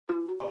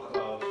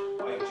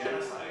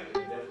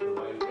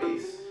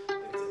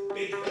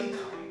big thing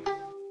coming.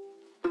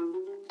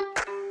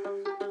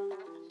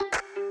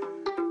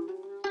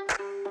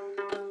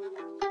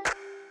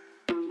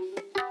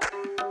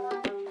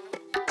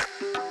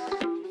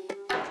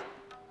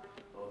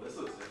 Oh, this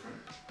looks different.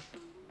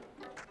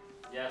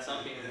 Yeah,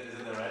 something.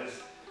 Isn't it right? It's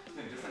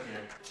something different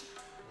here.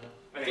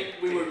 I think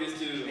we were used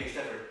to. Hey,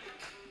 Stafford.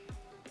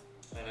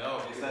 I know.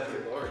 Hey,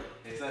 Stafford. Lord.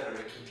 Hey, Stafford.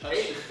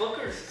 Hey,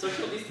 fuckers,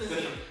 social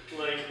distancing.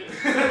 Like.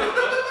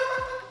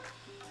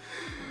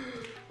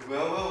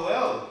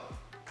 Well.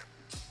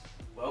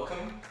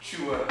 Welcome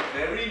to a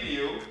very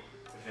new,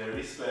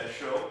 very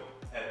special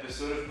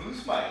episode of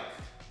Moose Mike.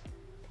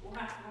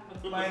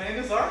 My name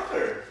is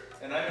Arthur,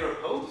 and I'm your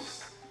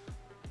host.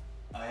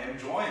 I am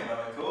joined by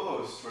my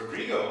co-host,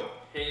 Rodrigo.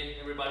 Hey,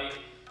 everybody.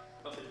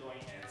 How's it going?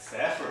 And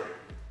Stafford.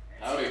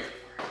 Howdy.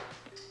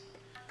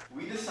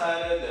 We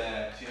decided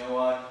that, you know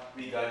what,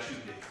 we got too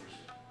big for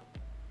Zoom.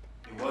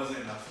 It wasn't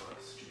enough for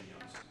us to be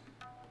on Zoom.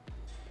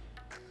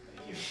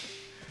 Thank you.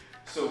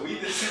 So we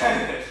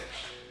decided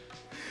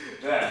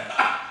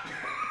that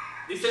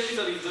This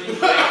episode is doing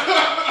great.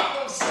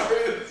 I'm sorry,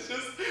 it's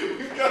just,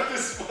 we've got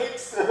this mic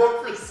set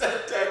up for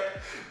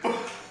SetTech,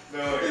 but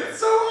no, it's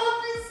so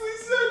obviously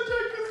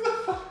SetTech is the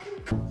fucking...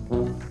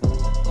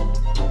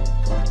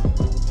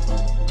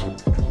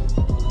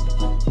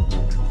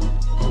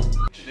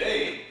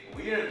 Today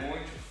we are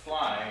going to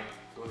fly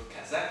with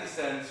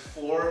Kazakhstan's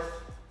fourth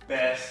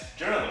best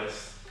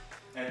journalist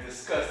and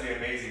discuss the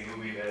amazing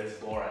movie that is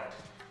Borat,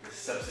 the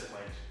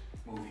subsequent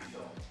movie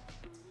film.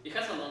 It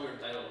has a longer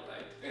title,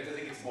 right? I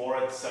think it's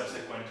Borat's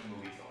subsequent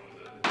movie film,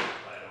 the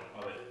title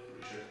of it,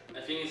 pretty sure. I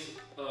think it's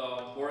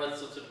Borat's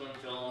subsequent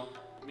film,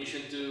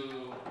 mission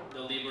to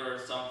deliver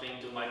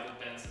something to Michael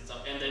Pence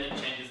and then it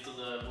changes to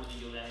the Rudy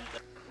Giuliani.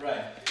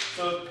 Right.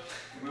 So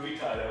the movie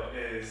title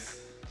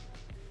is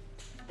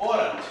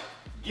Borat,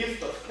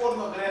 gift of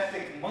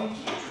pornographic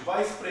monkey to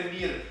Vice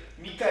Premier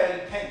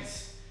Mikhail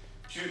Pence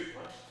to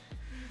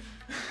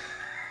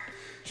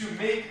to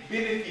make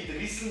benefit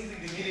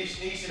recently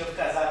diminished nation of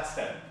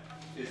Kazakhstan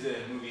is the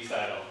movie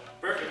title.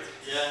 Perfect.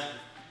 Yeah.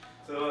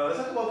 So let's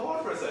talk about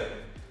Borat for a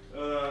second.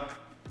 So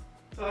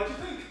how'd you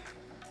think?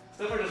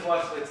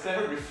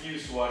 Stafford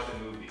refused to watch the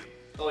movie.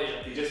 Oh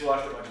yeah. He just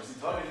watched a bunch of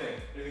scenes. How do you think?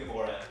 What do you think of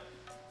Borat?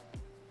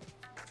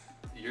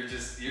 You're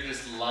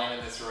just lining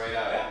this right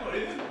out. Yeah, what do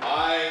you think?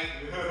 I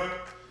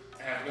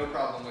have no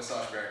problem with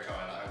Sacha Baron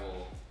Cohen, I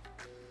will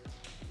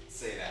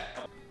say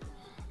that.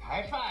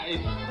 High five!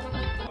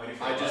 What do you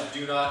feel I about just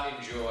do not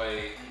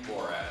enjoy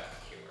Borat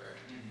humor.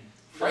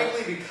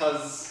 Frankly,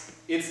 because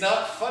it's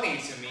not funny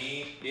to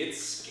me, it's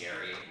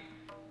scary.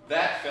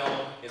 That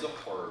film is a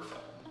horror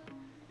film.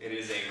 It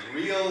is a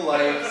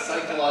real-life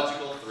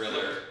psychological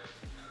thriller.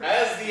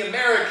 As the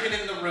American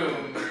in the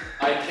room,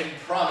 I can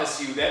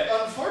promise you that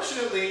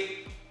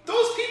unfortunately,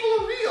 those people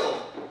are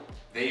real.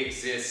 They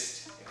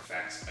exist. In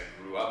fact, I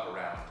grew up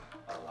around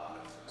a lot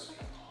of those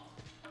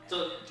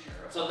people.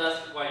 So that's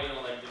why you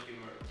don't like the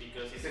humor,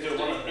 because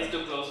it's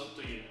too close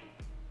to you.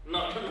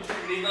 No, it's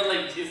not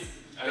like this.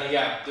 I mean,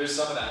 yeah, there's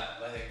some of that,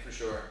 I think, for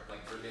sure.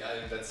 Like, for me, I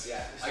think that's,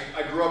 yeah.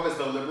 I grew up as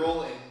the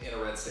liberal in a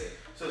red state.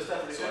 So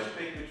Stafford, if you had to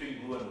pick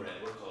between blue and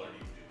red, what color do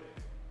you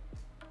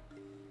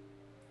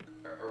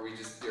pick?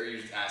 Are you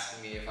just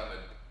asking me if I'm a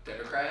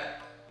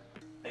Democrat?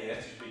 Hey,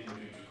 that's you picking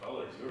between two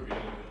colors. You're reading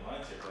between the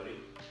lines here, buddy.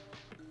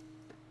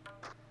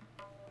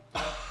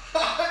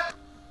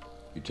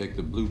 You take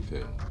the blue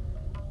pill.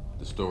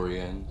 The story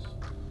ends.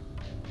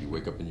 You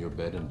wake up in your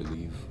bed and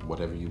believe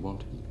whatever you want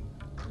to believe.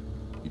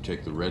 You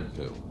take the red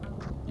pill.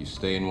 You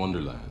stay in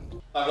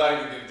Wonderland. I'm not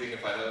even going to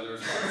dignify that with a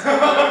response.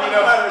 I don't even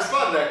know how to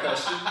respond to that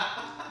question.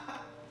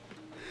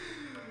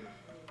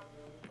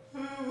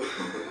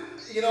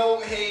 You know,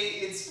 hey,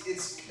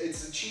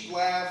 it's a cheap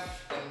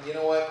laugh, and you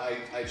know what?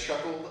 I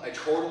chuckled, I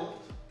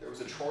chortled. There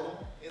was a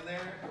chortle in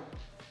there.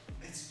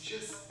 It's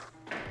just,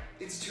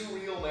 it's too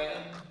real,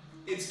 man.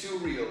 It's too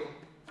real.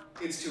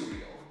 It's too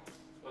real.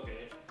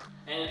 Okay.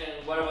 And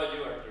what about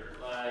you, Arthur?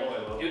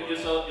 Like you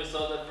saw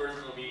the first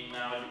movie,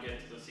 now you get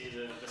to see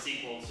the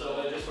sequel.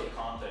 So just for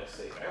context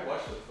sake, I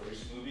watched the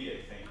first movie, I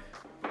think,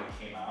 when it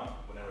came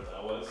out, whenever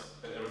that was.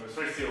 It was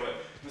first year.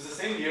 It was the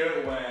same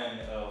year when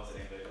what's the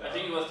name of it? I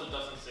think it was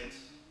 2006.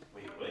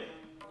 Wait.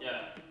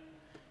 Yeah.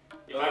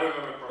 If I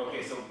remember correctly.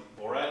 Okay, so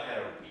Borat had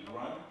a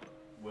rerun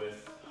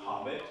with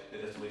Hobbit, The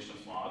Desolation of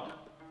Smaug,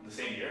 the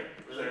same year.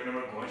 So I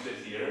remember going to the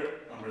theater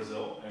in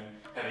Brazil and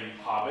having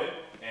Hobbit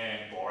and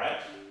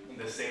Borat in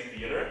the same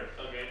theater.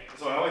 Okay.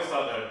 So I always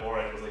thought that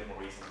Borat was like more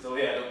recent. So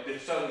yeah, the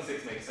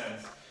 2006 makes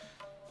sense.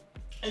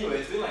 Anyway,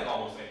 it's been like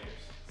almost 8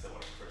 years since I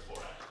watched the first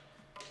Borat.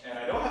 And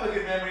I don't have a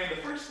good memory in the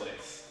first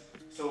place.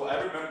 So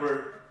I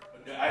remember,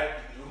 you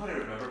know what I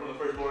remember from the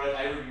first Borat?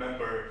 I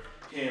remember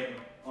him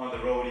on the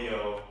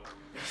rodeo.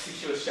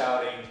 He was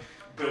shouting,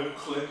 Bill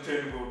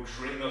Clinton will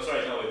drink,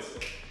 it's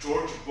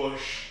George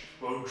Bush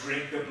will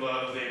drink the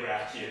blood of the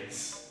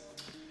Iraqians.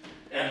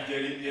 And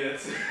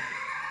that's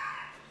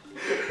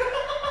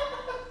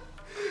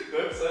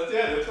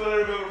that's what I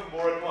remember from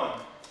Borat 1.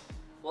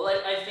 Well,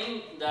 I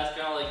think that's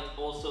kind of like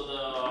also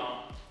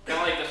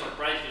the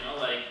surprise, you know,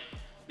 like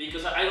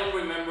because I don't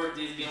remember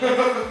this being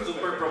like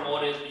super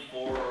promoted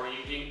before, or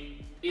it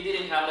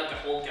didn't have like a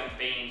whole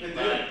campaign. It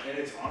Like, did, and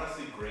it's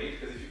honestly great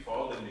because if you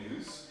follow the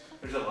news,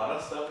 there's a lot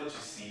of stuff that you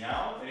see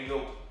now, and you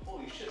go,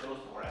 holy shit, that was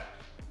Borat.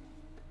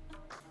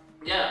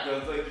 yeah,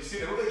 Because, like, you see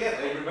the movie again,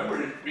 I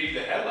remember reading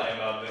the headline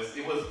about this,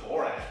 it was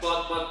Borat.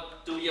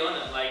 but to be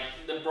honest, like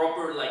the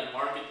proper like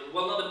market,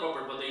 well not the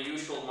proper, but the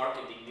usual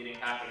marketing didn't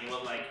happen. It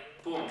was like,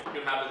 boom,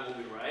 you have a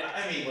movie, right?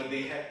 I mean, when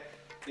they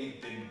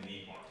didn't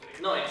need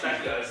marketing. No,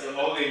 exactly. Because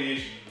all they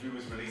needed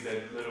was release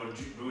that little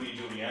Rudy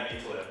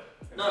Giuliani clip.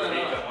 And No, they no,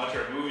 make no. them watch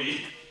our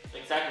movie.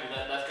 Exactly,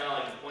 that's kind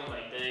of like the point.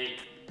 Like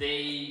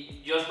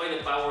they just by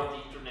the power of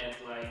the internet,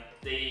 like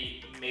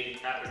they made it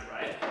happen,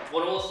 right?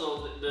 But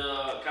also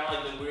the kind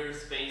of like the weird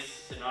space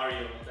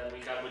scenario that we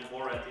have with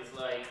Borat is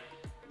like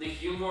the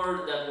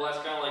humor that was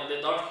kind of like the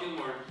dark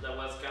humor that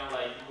was kind of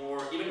like more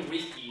even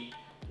risky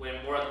when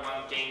Borat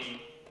 1 came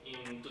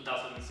in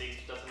 2006,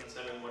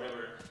 2007,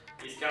 whatever.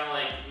 It's kind of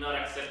like not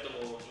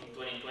acceptable in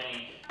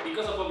 2020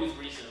 because of obvious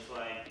reasons.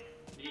 Like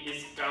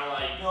it's kind of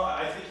like No,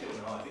 I think you'll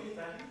know. I think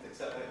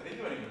it's accepted. I think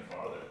it went even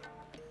farther.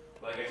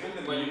 Like, I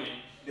think what do you mean?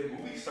 the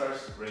movie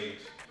starts great.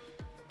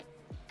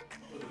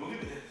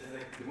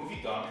 The movie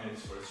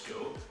dominates first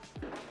joke.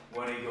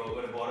 When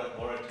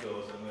Borat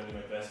goes, I'm gonna do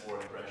my best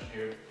Borat impression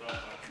here.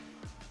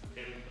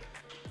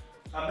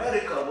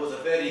 America was a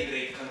very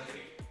great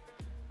country,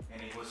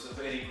 and it was a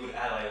very good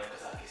ally of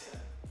Kazakhstan.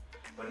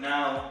 But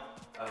now,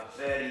 a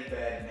very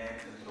bad man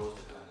controls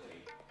the country.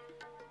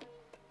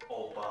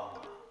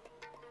 Obama.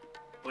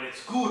 But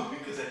it's good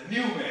because a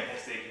new man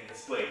has taken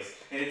his place,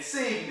 and it's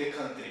saving the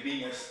country,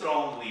 being a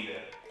strong leader.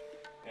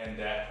 And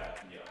that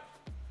cracked me up.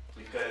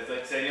 Because,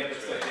 like, setting up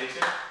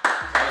expectation.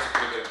 That was a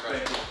pretty good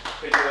Thank impression. you.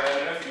 Thank you. I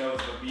don't know if you know,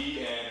 but me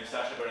and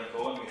Sacha Baron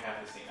Cohen, we have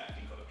the same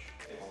acting coach.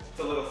 It's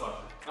a little fun.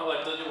 Oh,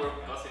 I thought you were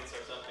cousins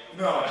or something.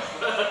 No.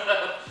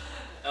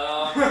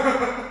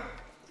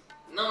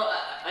 No,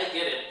 I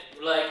get it.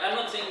 Like, I'm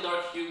not saying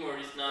dark humor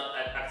is not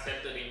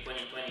accepted in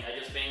 2020. I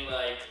just think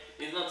like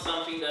it's not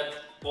something that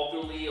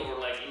popularly or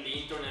like in the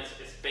internet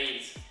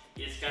space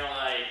is kind of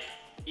like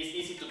it's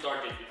easy to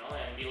target, you know,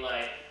 and be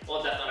like,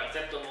 oh, that's not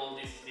acceptable,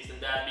 this and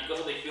that,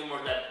 because of the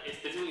humor that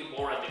specifically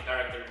Borat the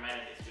character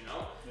manages, you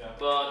know. Yeah.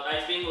 But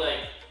I think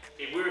like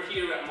if we're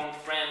here among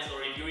friends,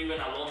 or if you're even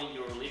alone in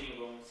your living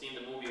room seeing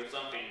the movie or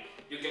something,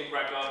 you can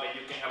crack up and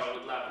you can have a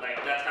good laugh. Like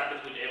that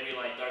happens with every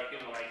like dark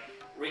humor, like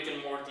Rick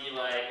and Morty,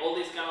 like all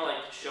these kind of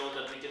like shows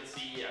that we can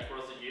see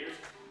across the years.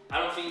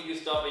 I don't think you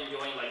stop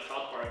enjoying like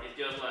South Park. It's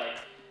just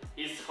like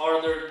it's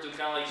harder to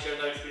kind of like share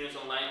that experience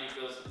online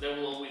because there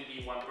will always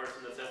be one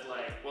person that says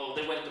like, well,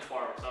 they went too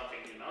far or something,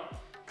 you know.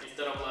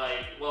 Instead of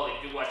like, well, if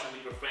you watch it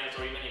with your friends,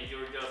 or even if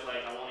you're just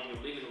like alone in your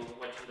living room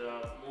watching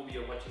the movie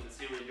or watching the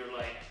series, you're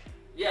like,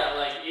 yeah,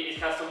 like it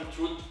has some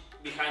truth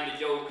behind the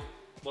joke,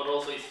 but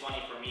also it's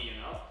funny for me, you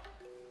know.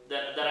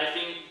 That I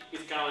think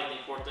is kind of like the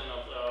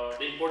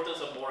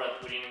importance of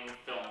Borat within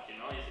film, you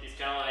know. It's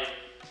kind of like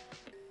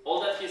all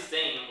that he's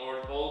saying, or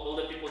all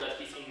the people that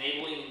he's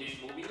enabling in this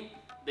movie,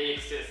 they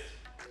exist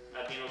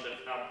at the end of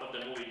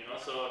the movie, you know.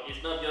 So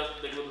it's not just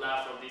the good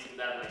laughs or this and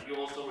that. Like you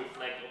also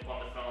reflect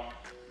upon the film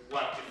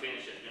once you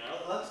finish it, you know.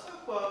 Let's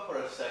talk about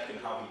for a second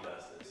how he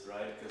does this,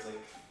 right? Because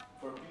like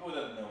for people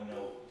that don't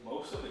know,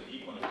 most of the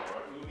people in the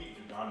Borat movie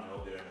do not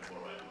know they're in the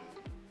Borat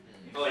movie.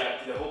 In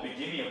fact, the whole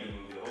beginning of the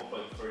movie, the whole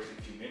like first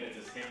few minutes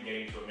is him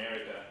getting to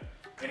America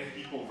and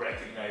people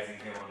recognizing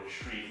him on the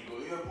street and go,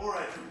 you're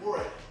Borat,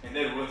 and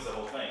that ruins the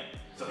whole thing.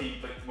 So he,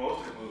 like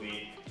most of the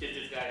movie, Just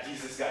this guy.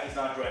 he's this guy, he's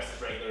not dressed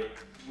as regular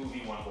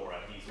movie one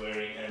Borat, he's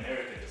wearing an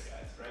American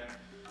disguise, right?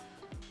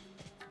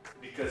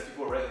 Because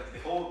people, the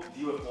whole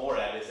deal with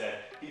Borat is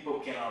that people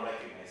cannot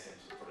recognize him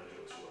for the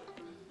joke's worth,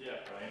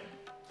 Yeah. right?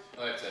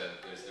 Well,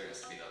 there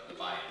has to be the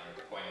buy-in. Or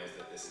the point is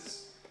that this is,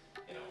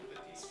 you know,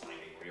 that he's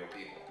finding real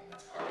people, and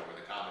that's part of where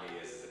the comedy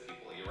is that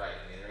people. You're right.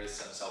 I mean, there is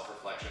some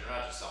self-reflection, or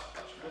not just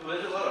self-reflection. Well,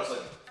 there's a lot of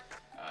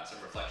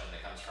some reflection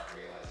that comes from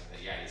realizing that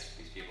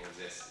these people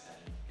exist, and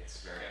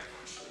it's very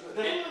unfortunate.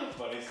 There's a lot of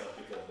funny stuff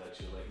because of that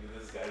too. Like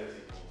this guy that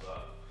he pulls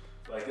up.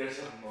 Like there's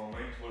a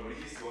moment where when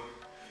he's going,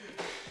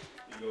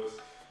 he goes,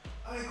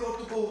 I got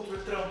to go to a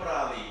Trump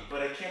rally,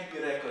 but I can't be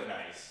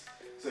recognized.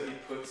 So he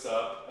puts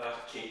up a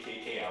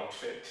KKK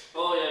outfit.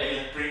 Oh yeah.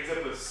 And he brings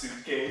up a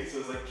suitcase, so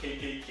it's like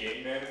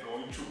KKK man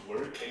going to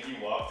work, and he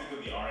walks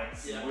into the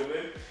RNC with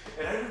it.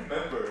 And I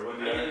remember when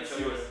the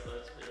RNC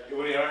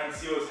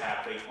was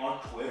happening on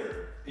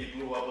Twitter, it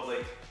blew up. I was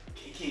like,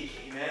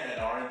 KKK man at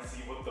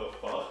RNC, what the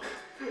fuck?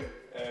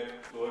 And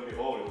lo and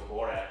behold, it was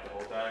Borat the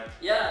whole time.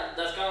 Yeah,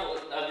 that's kind of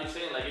as you're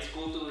saying. Like it's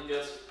cool to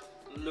just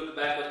look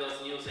back at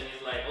those news and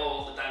it's like, oh,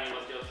 all the time it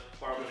was just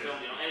part of the film,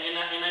 you know.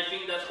 And I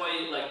think that's why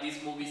like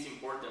this movie is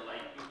important.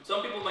 Like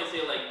some people might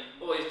say like,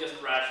 oh, it's just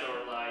trash,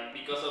 or like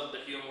because of the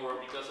humor,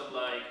 or because of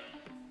like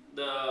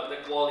the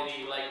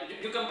quality. Like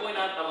you can point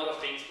out a lot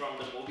of things from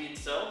the movie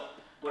itself,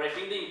 but I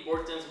think the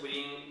importance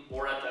within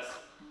Borat as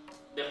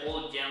the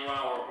whole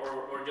genre,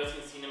 or just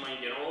in cinema in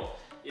general,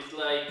 is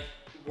like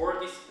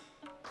Borat is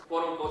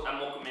quote unquote a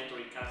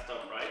mockumentary kind of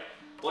stuff, right?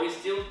 But it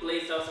still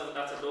plays out as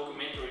a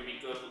documentary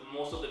because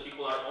most of the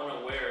people are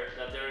unaware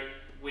that they're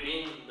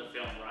within the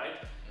film, right?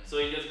 So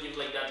it just gives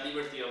like that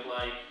liberty of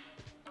like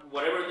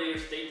whatever they're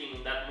stating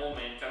in that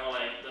moment, kind of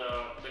like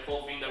the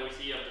whole thing that we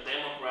see of the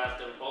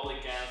Democrats, the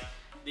Republicans,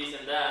 this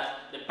and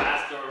that, the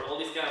pastor, all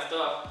this kind of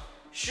stuff.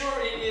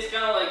 Sure, it is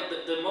kind of like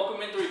the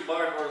mockumentary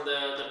part or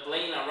the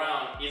playing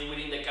around is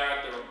within the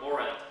character of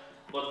Borat.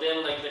 But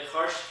then like the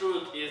harsh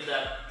truth is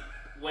that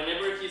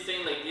whenever he's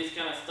saying like this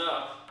kind of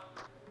stuff,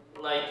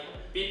 like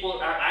people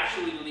are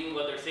actually believing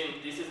what they're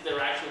saying. This is their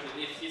actual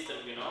belief system,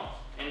 you know.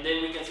 And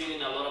then we can see it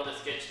in a lot of the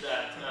sketch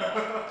that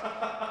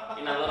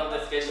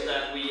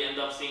we end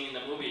up seeing in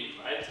the movie,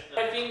 right?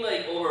 I think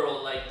like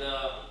overall, like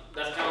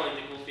that's kind of like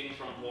the cool thing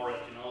from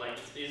Borat, you know. Like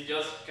it's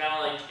just kind of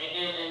like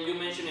and you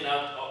mentioned it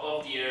out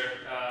of the air.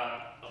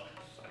 Oh,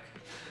 fuck.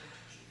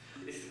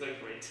 This is going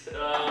great.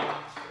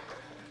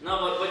 No,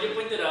 but what you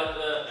pointed out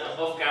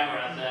off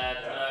camera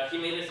that he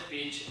made a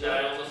speech that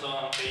I also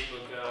saw on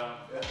Facebook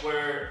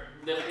where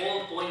the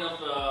whole point of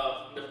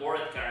the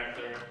Borat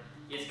character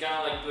is kind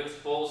of like to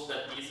expose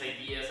that these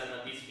ideas and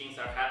that these things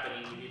are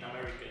happening within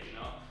America, you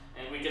know?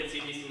 And we can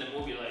see this in the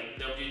movie, like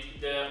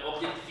the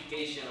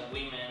objectification of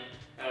women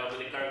with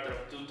the character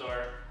of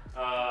Tutar.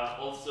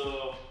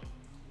 Also,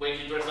 when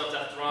he dresses up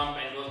as Trump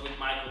and goes with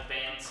Michael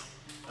Pence.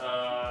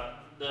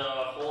 The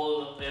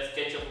whole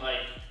sketch of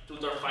like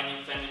Tutar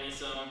finding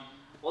feminism,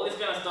 all this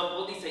kind of stuff,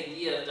 all these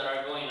ideas that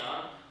are going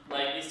on,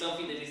 like it's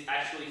something that is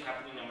actually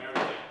happening in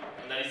America.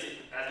 And that is,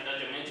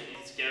 as you mentioned,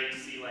 it's scary to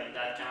see like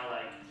that kind of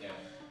like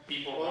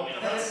people coming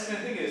about. The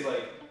thing is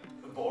like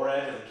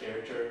Borat as a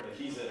character, like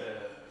he's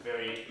a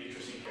very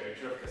interesting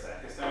character of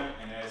Kazakhstan,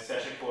 and as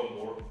Sacha Baron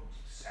Cohen.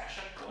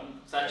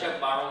 Sacha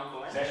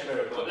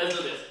Baron Cohen. Let's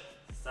do this.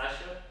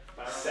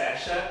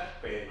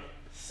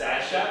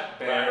 Sacha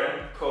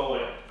Baron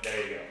Cohen. There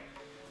you go.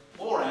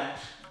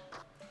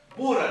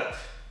 Borat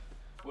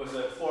was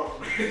a fourth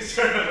British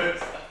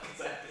journalist of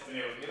Kazakhstan.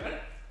 You know that?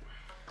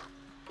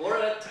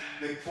 Borat,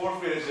 the fourth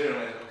British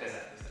journalist of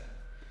Kazakhstan.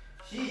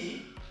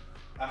 He,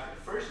 after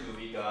the first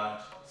movie,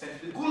 got sent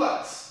to the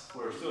gulags,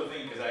 where still a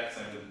thing in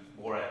Kazakhstan,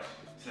 the Borat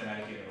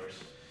cinematic universe.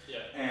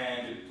 Yeah.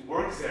 And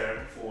worked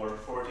there for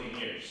 14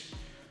 years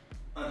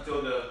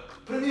until the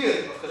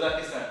Premier of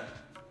Kazakhstan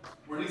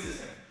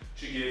releases him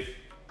to give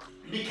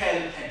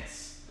Mikhail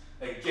Pence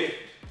a gift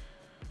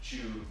to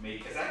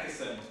make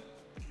Kazakhstan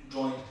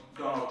join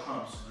Donald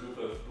Trump's group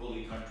of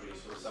bully countries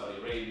for Saudi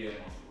Arabia,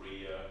 North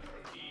Korea,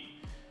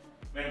 Turkey,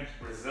 and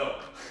Brazil.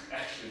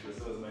 Actually,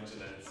 Brazil is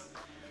mentioned as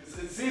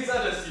it's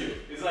not just you.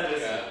 It's not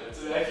just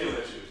you. I feel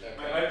that you.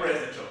 My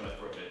president showed up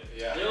for a bit.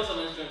 Yeah. They also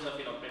mentioned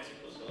something of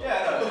Mexico. So.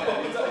 Yeah,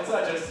 no, it's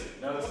not just you.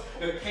 No,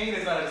 the pain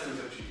is not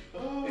exclusive to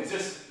you. It's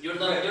just you're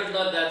not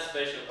that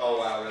special. Oh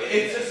wow, really?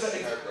 It's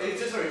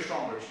just very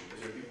strong virtue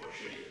because your people are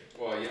shittier.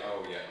 Well, yeah.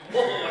 Oh yeah.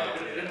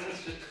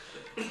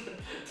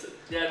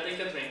 Yeah, take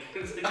a drink.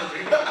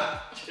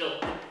 Chill.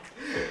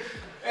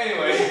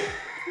 Anyway.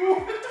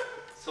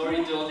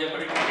 Sorry to all the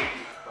American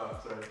people. Oh,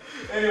 sorry.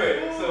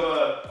 Anyway, so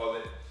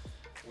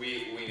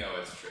we know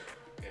it's true.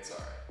 It's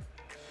alright.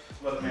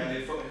 Look, man,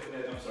 I'm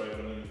sorry, but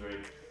I'm going to be very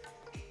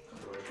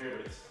controversial here,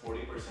 but it's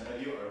 40%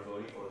 of you are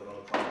voting for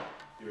Donald Trump.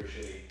 You're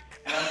shitty.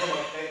 And I'm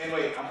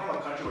from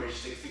a country where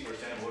 60%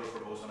 voted for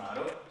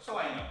Bolsonaro, so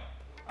I know.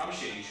 I'm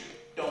shitty too.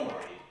 Don't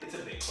worry. It's a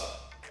big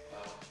club.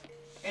 Wow.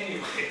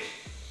 Anyway,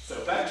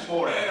 so back to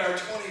Borat. And our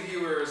 20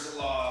 viewers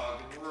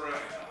log right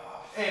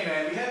off. Hey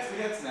man, we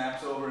had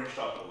snaps over and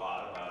talked a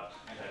lot about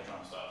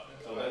anti-Trump stuff.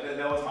 So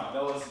that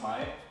was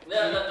my.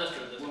 Yeah, that's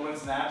true. When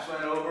snaps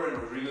went over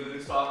and Rodrigo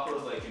the stalker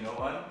was like, you know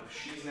what? If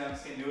she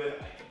snaps can do it,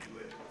 I can do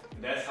it.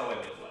 And that's how I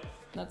live life.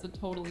 That's a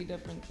totally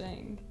different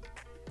thing.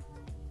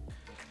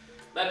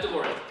 Back to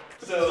Borat.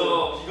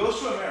 So he goes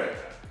to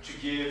America to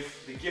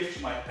give the gift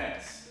to Mike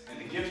Pence, and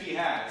the gift he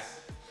has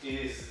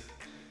is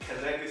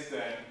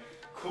Kazakhstan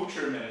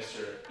culture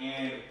minister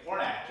and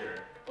porn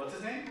actor. What's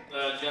his name?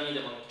 Johnny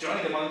the Monkey.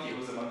 Johnny the Monkey,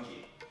 who's a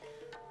monkey.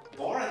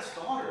 Borat's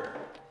daughter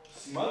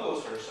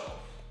smuggles herself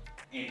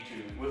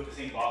with the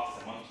same box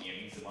as a monkey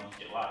and eats the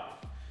monkey alive.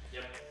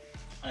 Yep.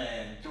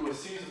 And through a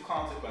series of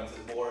consequences,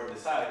 Borat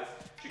decides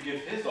to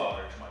give his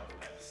daughter to Michael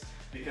Pence.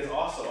 Because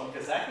also in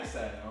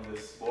Kazakhstan, on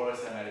this Borat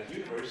cinematic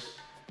universe,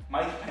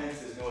 Mike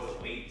Pence is known as a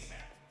ladies' man.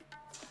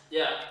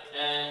 Yeah,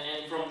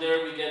 and from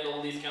there we get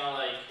all these kind of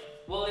like,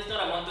 well, it's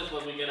not a montage,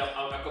 but we get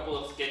a couple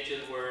of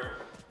sketches where,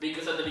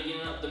 because at the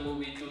beginning of the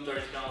movie, Tutar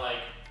is kind of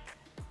like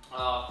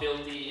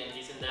filthy and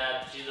this and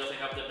that. She doesn't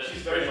have the best.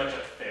 She's very much a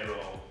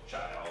feral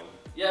child.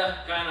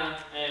 Yeah, kind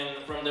of.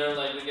 And from there,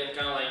 like we get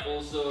kind of like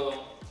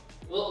also,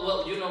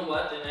 well, you know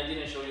what? And I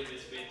didn't show you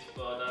this bit,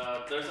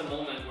 but there's a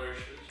moment where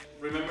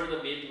remember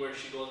the bit where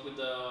she goes with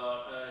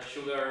the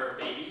sugar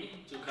baby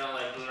to kind of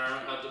like learn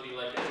how to be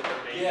like a sugar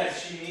baby. Yeah,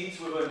 she meets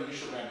with an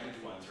Instagram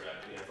influencer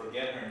actually. I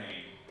forget her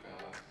name.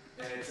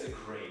 And it's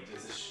great.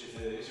 It's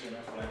an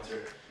Instagram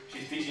influencer.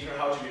 She's teaching her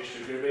how to be a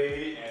sugar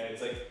baby, and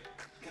it's like,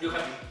 you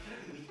gotta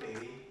be weak,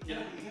 baby. You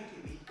gotta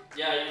be weak.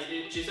 Yeah,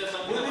 she says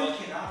something Women about.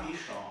 cannot be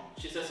strong.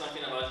 She says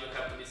something about you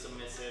have to be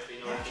submissive in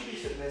You order have to be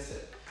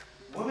submissive.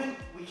 women,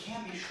 we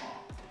can't be strong.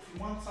 If we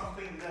want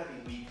something, we gotta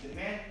be weak. The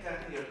man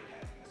gotta be there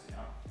protecting us, you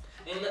know?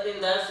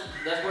 And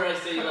that's where I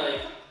say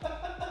like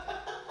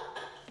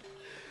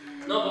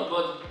no,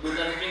 but with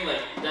that thing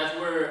like that's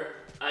where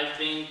I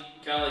think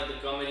kind of like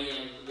the comedy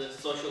and the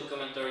social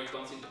commentary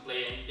comes into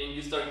play, and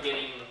you start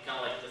getting kind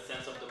of like the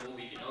sense of the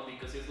movie, you know,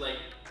 because it's like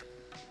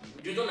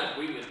you don't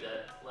agree with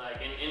that, like,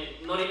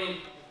 and not even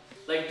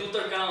like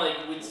Tutor kind of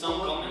like with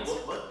some comments.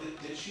 What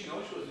did she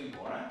know she was doing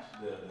Borat?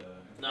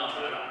 No,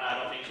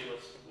 I don't think she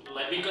was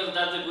like, because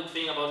that's the good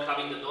thing about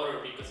having the daughter,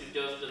 because it's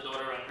just the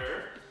daughter and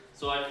her.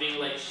 So I think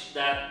like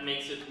that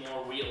makes it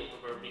more real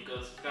to her,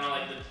 because kind of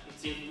like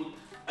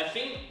I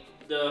think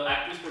the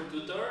actress for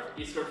Tutor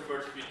is her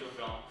first feature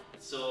film,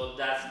 so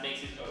that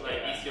makes it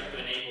like easier to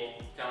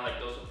enable kind of like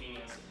those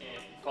opinions,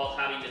 and called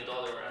having the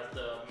daughter as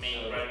the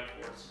main driving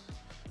force.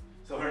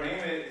 So her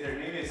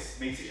name is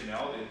Macy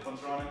Chanel. It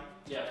comes around it.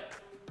 Yeah.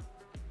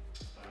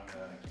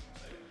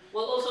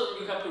 Well, also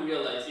you have to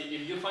realize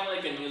if you find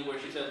like a news where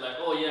she said like,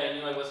 oh yeah, I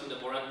knew I was in the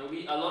Borat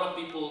movie, a lot of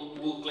people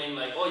will claim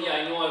like, oh yeah,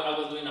 I knew I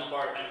was doing a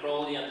part, and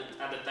probably at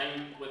the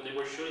time when they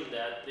were shooting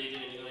that, they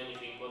didn't do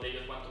anything, but they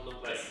just want to look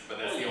like. But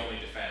that's the only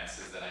defense,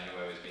 is that I knew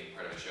I was being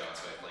part of a show, and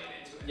so I played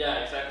into it.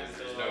 Yeah, exactly.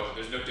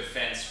 There's no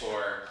defense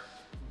for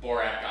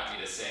Borat got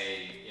me to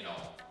say, you know,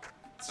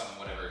 some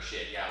whatever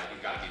shit. Yeah, like you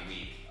gotta be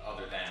weak.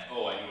 Other than,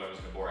 oh, I knew I was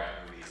in the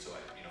Borat movie, so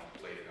I, you know,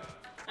 played it up.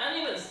 And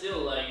even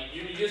still, like,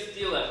 you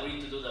still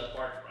agreed to do that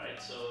part,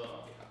 right?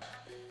 So.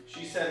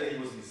 She said that he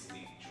was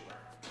misleading her.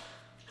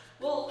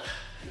 Well,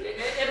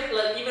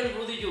 even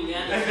Rudy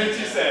Giuliani. And then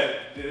she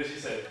said,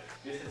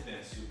 this has been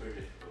a super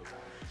difficult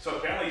time. So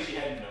apparently she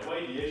had no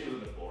idea she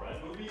was in a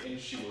Borat movie, and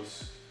she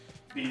was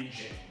being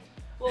genuine.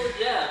 Well,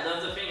 yeah,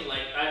 that's the thing.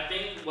 Like, I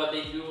think what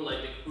they do,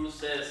 like the crew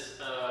says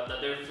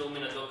that they're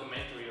filming a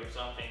documentary or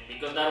something,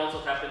 because that also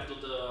happened to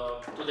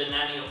the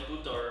nanny of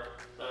Tutor,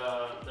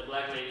 the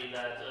black lady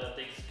that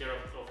takes care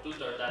of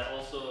Tutor. That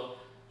also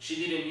she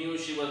didn't knew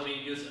she was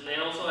being used,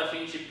 and also I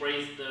think she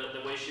praised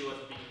the way she was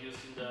being used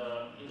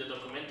in the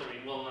documentary.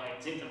 Well, no,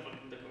 it's in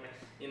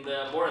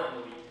the Borat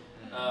movie.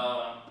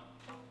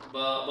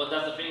 But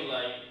that's the thing,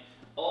 like.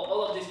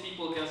 All of these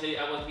people can say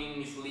I was being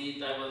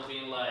misled, I was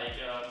being like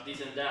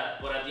this and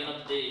that, but at the end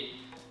of the day,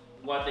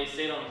 what they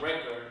said on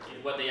record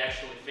is what they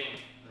actually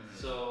think.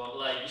 So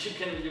like you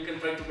can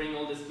try to bring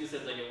all the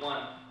excuses that you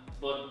want,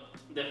 but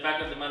the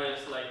fact of the matter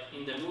is, like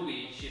in the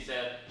movie, she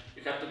said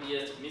you have to be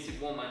a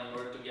submissive woman in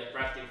order to be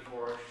attractive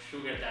for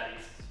sugar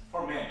daddies.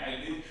 For men,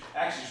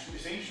 actually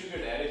saying sugar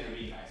daddies are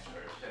being nice to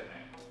her. She said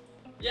man.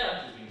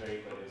 Yeah. She's being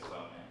very courteous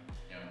about men.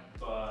 Yeah.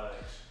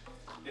 But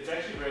it's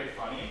actually very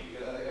funny,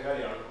 because I got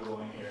the article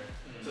going here.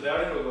 So the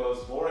article goes,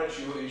 Borat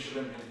Jew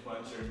Instagram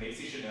influencer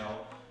Macy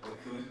Chanel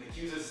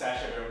accuses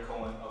Sacha Baron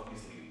Cohen of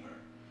misleading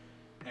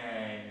her.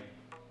 And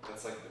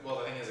that's like, well,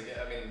 the thing is, again,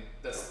 I mean,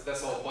 that's the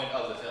whole point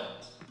of the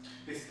films,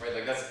 right?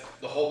 Like that's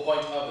the whole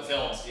point of the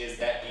films, is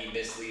that he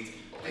misleads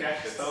people.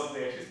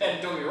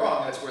 And don't get me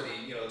wrong, that's where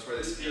this you know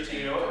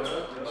what's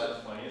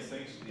the funniest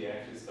thing? They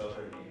actually spelled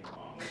her name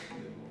wrong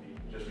in the movie.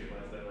 Just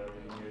realized that right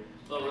here.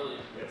 Oh really?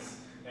 Yes.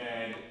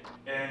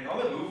 And on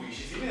the movie,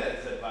 she's giving that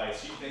as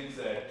advice. She thinks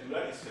that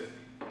Turat is 50,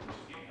 when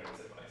she's giving her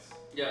this advice.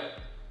 Yeah.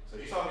 So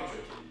she's talking to a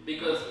kid.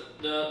 Because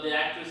the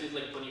actress is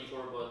like 24,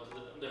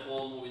 but the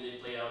whole movie they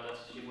play out that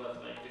she was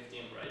like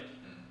 15, right?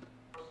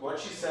 What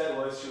she said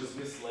was she was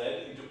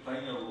misled into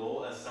playing a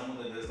role as someone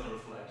that does not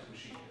reflect who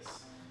she is.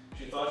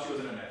 She thought she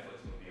was in a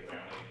Netflix movie,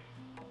 apparently.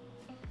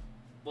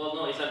 Well,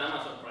 no, it's an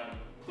Amazon Prime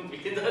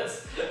movie.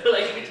 That's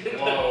like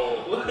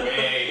whoa,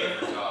 way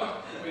different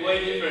talk.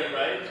 Way different,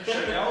 right?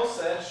 Chanel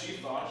said she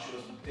thought she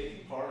was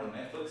taking part in a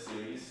Netflix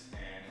series,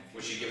 and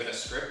was she given a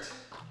script?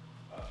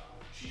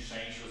 She's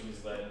saying she was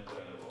misled and put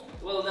in the role.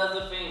 Well, that's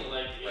the thing.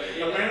 Like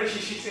apparently,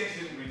 she's saying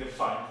she didn't read the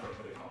fine print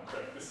for the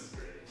contract. This is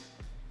great.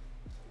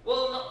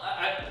 Well, no,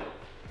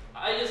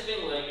 I just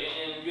think like,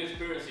 and you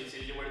experience it.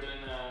 You were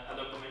doing a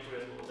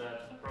documentary as well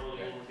that probably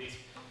will release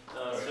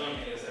soon.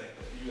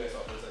 You guys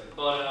saw this.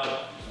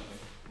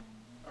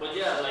 But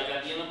yeah, like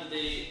at the end of the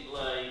day,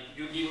 like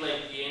you give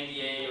like the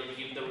NDA or you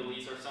give the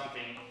release or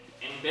something,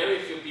 and very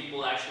few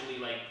people actually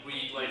like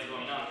read what is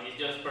going on. It's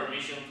just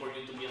permission for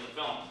you to be in the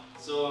film.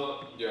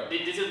 So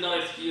this is not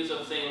an excuse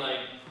of saying like,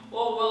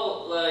 oh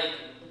well, like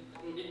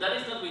that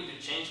is not going to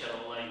change at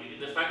all. Like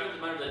the fact of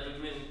the matter that you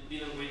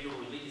didn't read your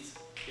release,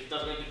 it's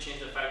not going to change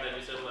the fact that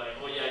you said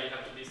like, oh yeah, you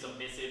have to be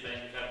submissive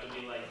and you have to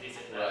be like this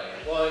and that.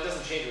 Right. Well, it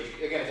doesn't change what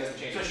it doesn't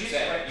change what you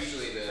said.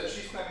 Usually so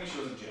she's claiming she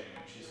wasn't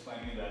genuine. She's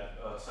claiming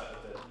that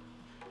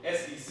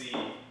SEC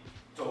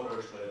told her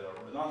to play that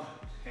role. Not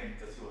him,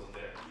 because he wasn't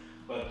there,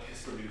 but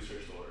his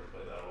producers told her to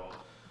play that role.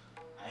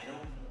 I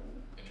don't know.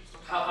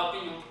 How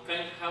can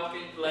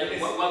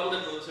what would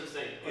the producer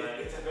say?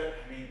 It's a very,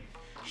 I mean,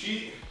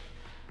 she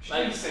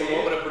like, didn't say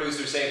what would a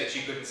producer say that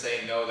she couldn't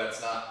say, no,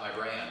 that's not my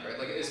brand, right?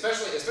 Like,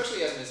 especially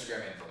as an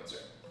Instagram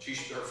influencer.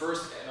 Her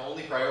first and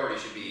only priority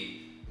should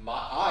be,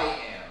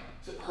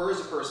 her as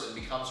a person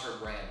becomes her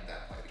brand at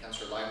that point. It becomes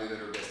her livelihood,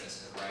 her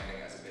business, and her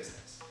branding as a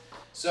business.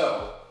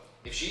 So,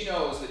 If she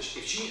knows that,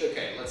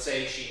 okay, let's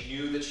say she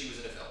knew that she was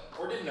in a film,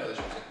 or didn't know that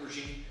she was in, or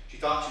she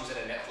thought she was in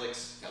a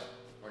Netflix film,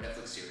 or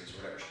Netflix series, or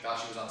whatever. She thought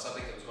she was on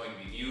something that was going to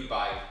be viewed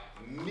by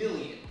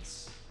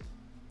millions,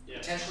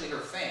 potentially her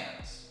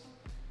fans.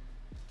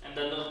 And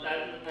then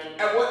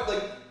At what,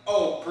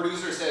 like,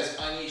 producer says,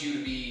 I need you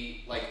to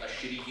be, like, a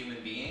shitty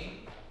human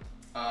being,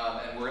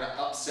 and we're gonna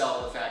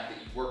upsell the fact that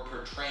we're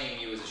portraying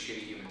you as a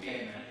shitty human being.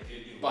 Hey man,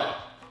 if you But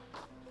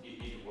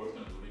worked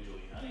on Rudy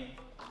Giuliani.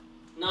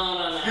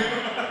 no.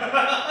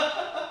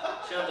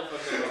 Shut the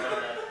fuck up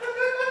about that.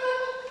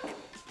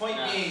 Point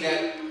being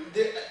that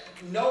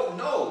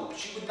no,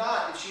 she would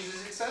not. If she's a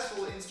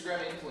successful Instagram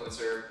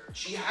influencer,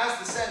 she has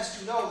the sense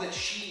to know that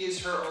she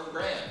is her own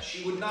brand.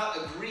 She would not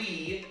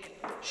agree.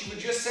 She would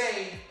just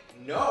say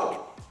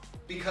no,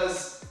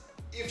 because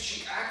if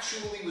she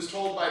actually was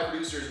told by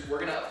producers, we're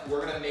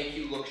gonna make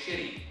you look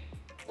shitty,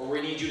 or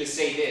we need you to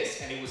say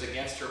this, and it was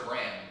against her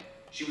brand,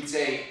 she would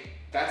say,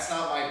 that's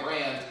not my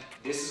brand.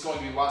 This is going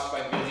to be watched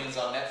by millions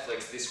on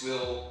Netflix. This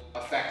will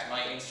affect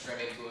my Instagram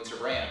influencer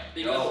brand.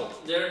 Because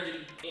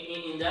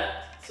in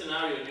that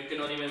scenario, you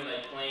cannot even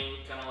like claim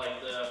kind of like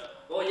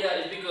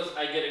it's because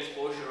I get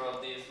exposure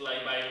of this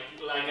like by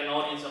like an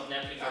audience of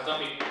Netflix or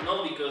something.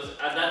 No, because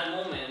at that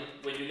moment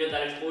when you get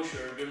that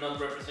exposure, you're not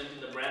representing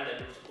the brand that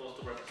you're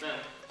supposed to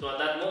represent. So at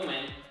that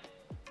moment,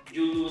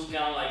 you lose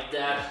kind of like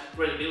that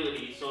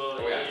credibility. So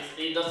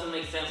it doesn't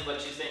make sense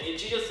what she's saying.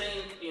 She's just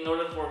saying in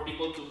order for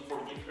people to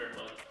forgive her,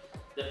 but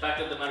the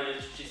fact of the matter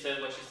is she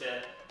said what she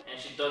said, and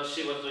she thought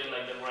she was doing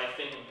like the right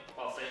thing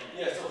while saying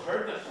it. Yeah, so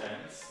her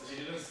defense, she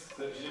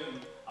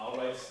didn't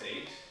outright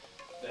state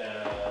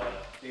that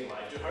they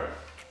lied to her,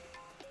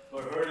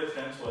 but her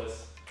defense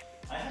was,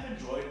 I have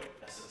enjoyed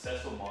a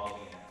successful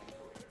modeling and acting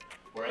career,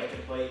 where I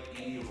can play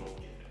any role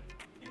given.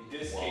 In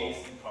this case,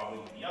 and probably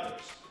many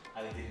others,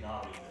 I did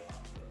not read the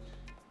final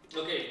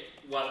script. Okay,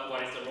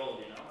 what is the role,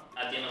 you know?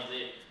 At the end of the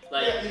day,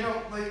 like yeah, you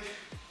know, like,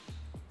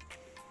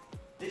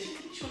 did you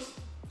think she was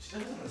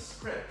in the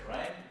script,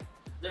 right?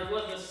 there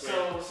was no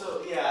script.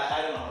 So yeah,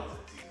 I don't know how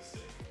this is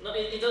stick. No,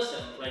 it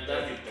doesn't. Like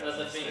that's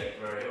the thing. Stick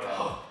very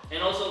well.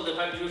 And also the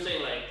fact you're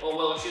saying like, oh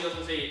well, she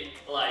doesn't say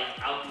like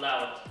out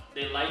loud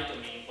they lied to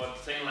me, but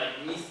saying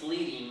like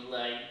misleading,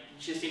 like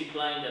she's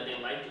implying that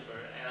they lied to her,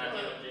 and at the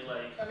end of the day,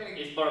 like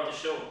it's part of the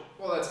show.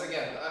 Well, that's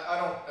again,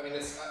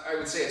 I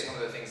would say it's one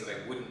of the things that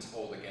I wouldn't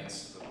hold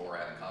against the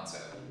Borat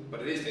concept,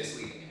 but it is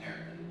misleading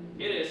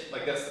inherently. It is.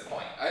 Like that's the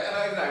point.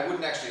 I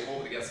wouldn't actually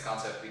hold it against the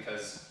concept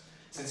because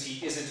since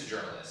he isn't a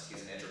journalist,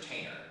 he's an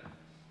entertainer.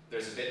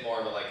 There's a bit more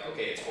of a like,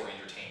 okay, it's for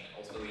entertainment.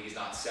 Ultimately, he's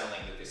not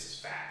selling that this is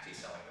fact. He's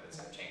selling that it's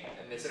entertainment,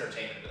 and it's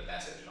entertainment with a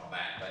message and all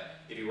that. But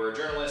if you were a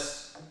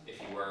journalist, if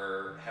you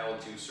were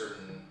held to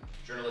certain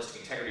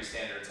journalistic integrity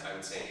standards, I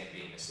would say him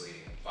being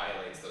misleading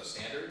violates those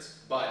standards.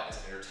 But as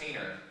an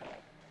entertainer,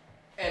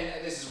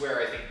 and this is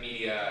where I think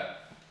media,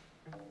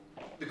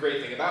 the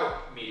great thing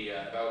about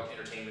media, about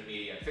entertainment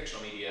media and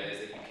fictional media, is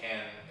that you can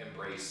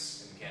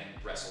embrace and can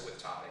wrestle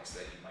with topics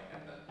that you might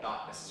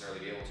not necessarily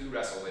be able to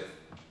wrestle with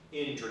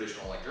in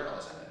traditional like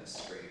journalism. And this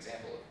is a great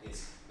example.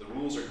 The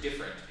rules are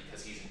different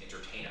because he's an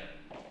entertainer.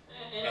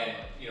 And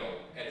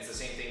and it's the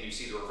same thing. You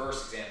see the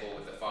reverse example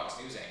with the Fox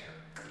News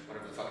anchor,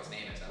 whatever the fuck his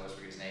name is. I always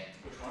forget his name.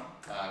 Which one?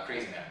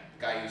 Crazy Man,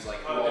 the guy who's like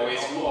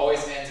who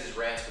always ends his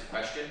rants with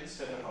questions.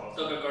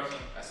 Tucker Carlson.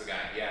 That's the guy.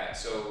 Yeah.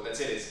 So that's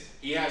it.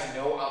 He has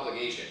no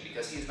obligation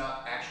because he's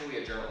not actually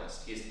a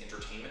journalist. He's an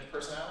entertainment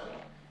personality.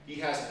 He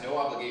has no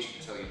obligation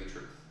to tell you the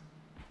truth.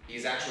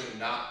 He's actually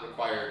not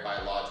required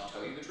by law to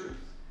tell you the truth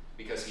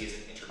because he is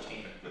an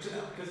entertainment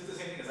personality. Because it's the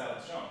same thing as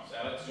Alex Jones.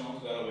 Alex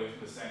Jones got away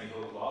from the Sandy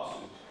Hook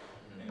lawsuit,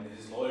 and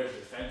his lawyer's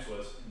defense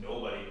was,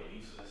 nobody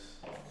believes this.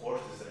 Of course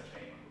this is an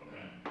entertainment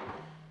program.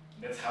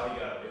 And that's how he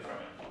got away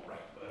from it.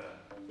 Right,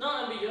 but...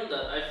 No, and beyond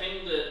that, I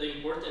think the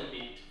important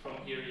bit from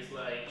here is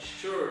like,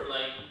 sure,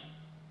 like,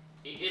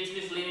 it's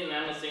misleading, and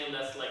I'm not saying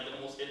that's like the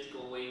most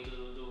ethical way to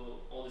do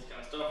all this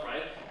kind of stuff,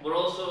 right? But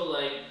also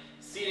like,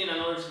 see it in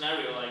another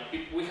scenario, like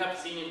we have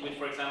seen it with,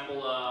 for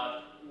example,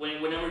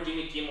 whenever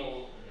Jimmy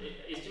Kimmel,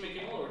 is Jimmy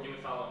Kimmel or Jimmy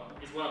Fallon?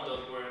 It's one of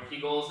those where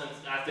he goes and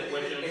asks the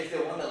question. It's the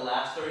one that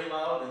laughs very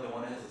loud and the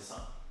one that has a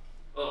son.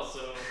 Oh,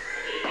 so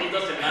it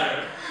doesn't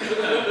matter.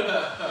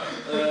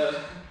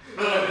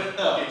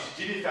 Okay,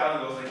 Jimmy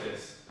Fallon goes like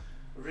this.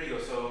 Rodrigo,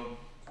 so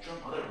did your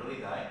mother really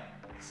die?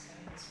 This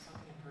guy is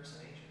fucking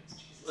impersonations.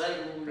 Jesus. Like,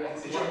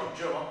 Did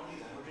your mom really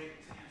die, Rodrigo?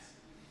 He said yes.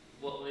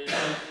 well,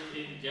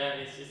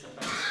 it's a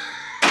fact.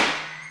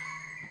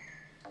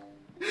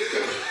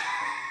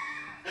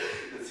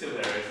 That's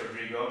hilarious,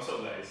 Rodrigo. I'm so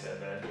glad you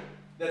said that.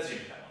 That's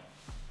Jimmy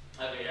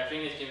Fallon. Okay, I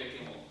think it's Jimmy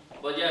Kimmel.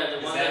 But yeah,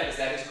 the one Is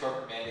that his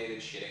corporate mandated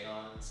shitting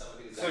on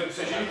somebody? Is So that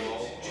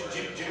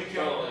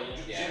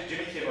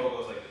Jimmy Kimmel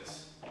goes like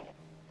this.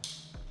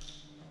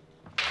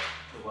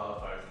 The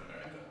wildfires in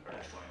America are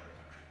destroying our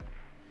country.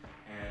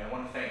 And I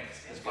want to thank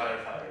his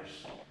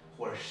firefighters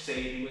who are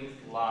saving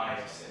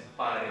lives and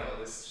fighting.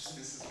 This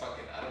is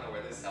fucking, I don't know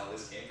where this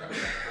came from.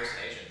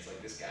 Impersonations,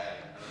 like this guy. I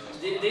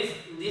don't know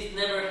this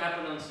never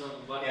happened on Zoom.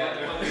 What is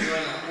going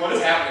on? What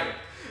is happening?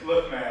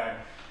 Look, man.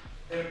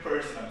 In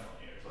person, I'm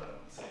funnier, is what I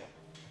would say.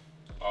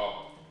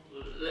 Oh.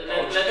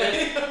 Let-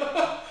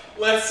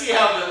 Let's see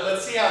how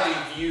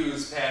the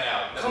views pan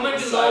out. Comment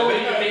below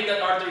when you think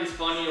that Arthur is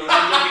funny or if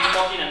you're being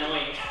fucking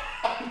annoying.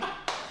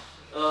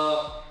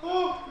 Oh,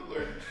 good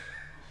lord.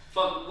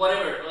 Fuck,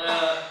 whatever.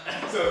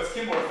 So it's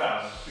Kim or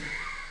Fallon.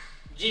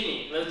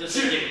 Jimmy, let's just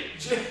say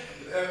Jimmy.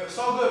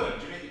 Saul Goodman,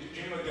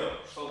 Jimmy McGill.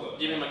 Saul Goodman.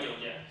 Jimmy McGill,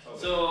 yeah. Saul Goodman.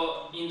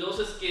 So in those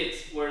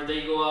skits where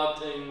they go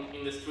out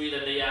in the street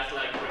and they ask,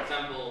 like, for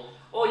example,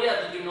 oh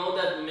yeah, did you know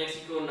that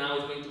Mexico now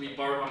is going to be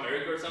part of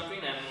America or something?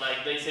 And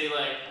like they say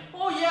like,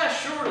 oh yeah,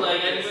 sure,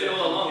 like I knew it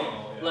all along.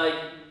 Yeah. Like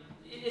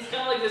it's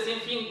kind of like the same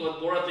thing, but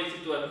Borat takes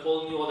it to a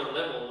whole new other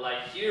level.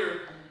 Like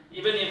here,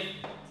 even if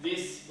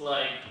this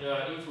like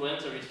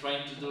influencer is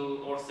trying to do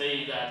or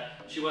say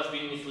that she was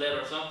being misled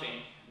or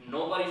something,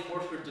 nobody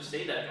forced her to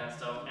say that kind of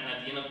stuff. And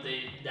at the end of the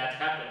day, that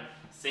happened.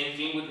 Same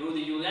thing with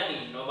Rudy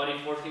Giuliani. Nobody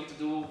forced him to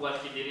do what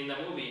he did in the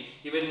movie.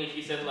 Even if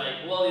he said like,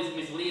 well, it's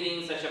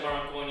misleading, Sacha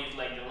Baron Cohen is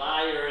like the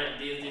liar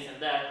and this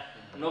and that.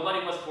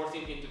 Nobody was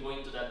forcing him to go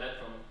into that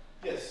bedroom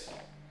Yes.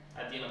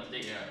 at the end of the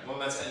day. Yeah. Well,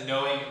 that's and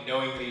knowing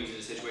that he was in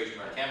a situation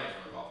where cameras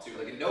were involved too.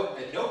 Like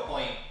at no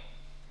point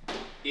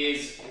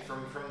is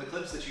from the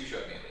clips that you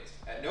showed me at least.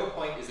 At no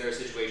point is there a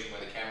situation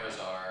where the cameras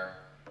are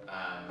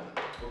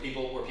where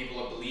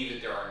people believe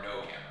that there are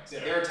no cameras.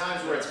 There are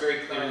times where it's very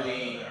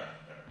clearly.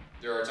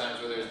 There are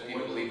times where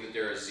people believe that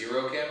there are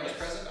 0 cameras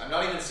present. I'm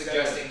not even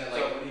suggesting that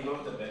like. So when he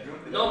goes to the bedroom.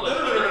 No,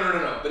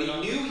 No. But he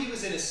knew he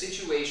was in a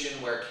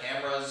situation where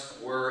cameras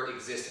were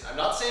existing. I'm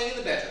not saying in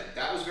the bedroom.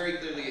 That was very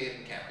clearly a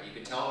hidden camera. You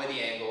can tell by the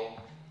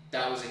angle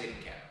that was a hidden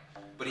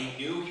camera. But he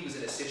knew he was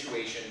in a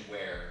situation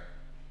where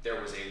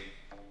there was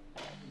a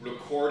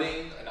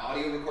recording, an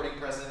audio recording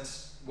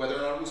present, whether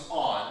or not it was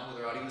on,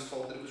 whether or not he was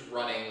told that it was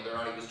running, whether or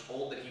not he was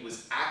told that he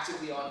was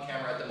actively on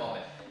camera at the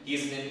moment. He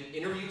is in an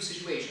interview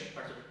situation.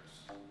 Arthur,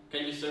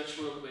 can you search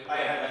real quick?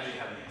 I actually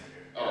have the answer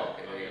here. Oh,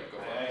 okay, there you go.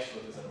 Go for I it.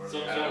 actually looked this up So-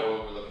 earlier. I don't know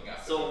what we're looking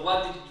at. So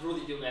what did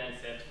Rudy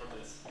Giuliani say for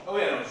this? Oh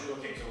yeah, no, sure,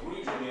 okay, so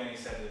Rudy Giuliani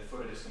said that the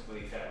footage is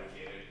completely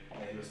fabricated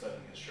and that he was stuck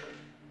in his shirt.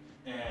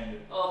 And,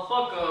 Oh,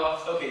 fuck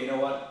off. okay, you know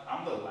what?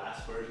 I'm the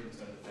last person who's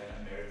going to defend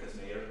America's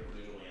mayor,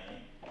 Rudy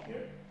Giuliani,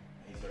 here.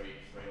 He's very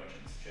much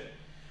into shit.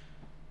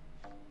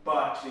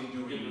 But they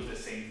do reuse the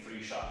same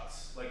 3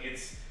 shots. Like,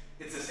 it's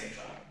the same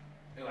shot.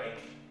 Like,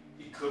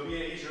 it could be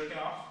that he's jerking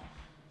off,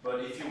 but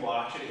if you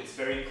watch it, it's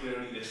very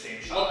clearly the same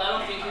shot. Well,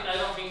 I 3 times.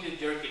 don't think he's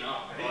jerking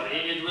off, but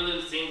it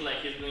really seems like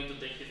he's going to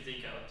take his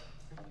dick out.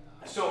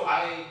 So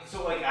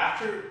like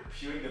after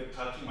hearing the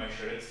tucking my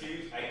shirt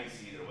excuse, I can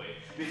see either way.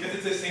 Because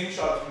it's the same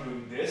shot from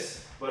doing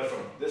this, but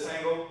from this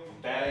angle,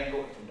 from that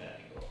angle, and from that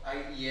angle.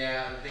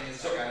 The thing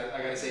is, I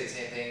gotta say the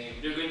same thing.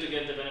 You're going to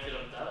get the benefit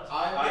of the doubt?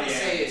 I'm gonna yeah.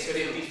 say it's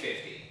 50-50.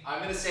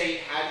 I'm gonna say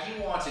had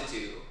he wanted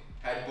to,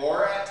 had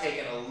Borat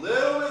taken a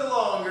little bit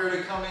longer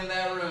to come in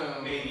that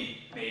room, Maybe.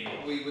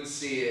 we would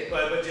see it.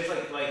 But just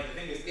like the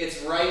thing is,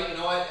 It's right. You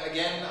know what?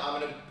 Again,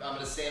 I'm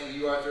gonna stand with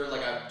you, Arthur.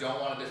 Like I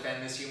don't want to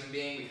defend this human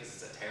being because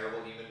it's a terrible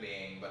human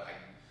being, but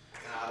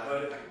I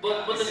gotta.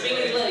 But the thing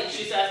is, like,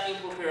 she's asking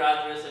for her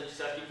address and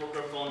she's asking for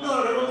her phone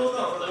number.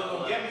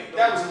 no, get me.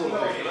 That was a little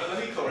no, crazy. Let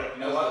me correct.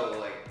 You That know was a what?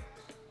 little like.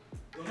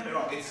 Don't get me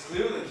wrong. It's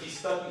clear that he's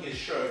stuck in his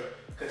shirt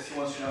because he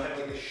wants you to have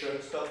like a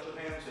shirt stuck to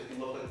him, so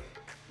he look like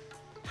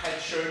tight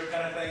shirt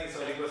kind of thing.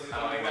 So he goes. I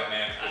don't think that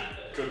man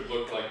could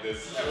look like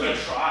this. You can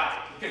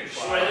try. You can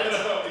try.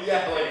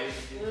 Yeah,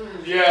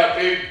 like yeah,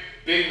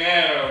 big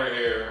man over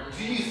here.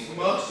 These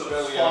muscles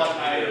Belly fought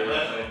up here.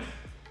 9/11.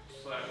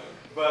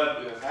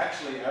 But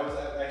actually, I have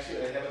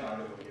an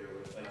article here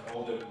with like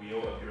all the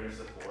real appearances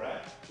of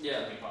Borat.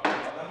 Yeah. We talked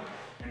about them.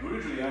 And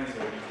Rudy Giuliani is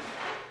very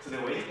interesting. So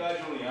the way he got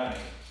Giuliani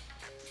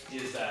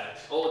is that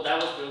Oh, that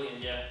was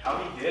brilliant, yeah. how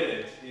he did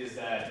it is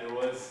that there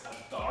was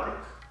a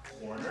dark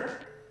corner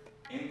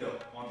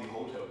on the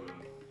hotel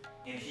room,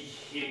 and he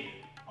hid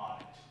on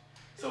it.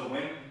 So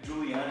when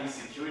Giuliani's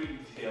security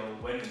detail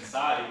went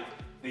inside,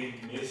 they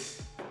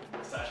missed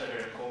Sacha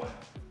Baron Cohen.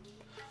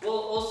 Well,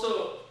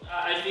 also,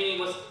 I think it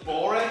was.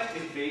 Borat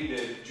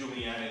evaded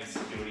Giuliani's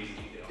security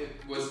detail.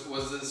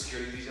 Was the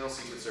security detail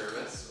Secret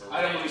Service? Or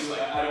I don't was it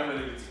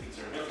believe it's Secret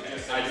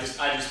Service. Okay. It just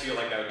I just feel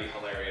like that would be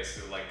hilarious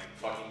to like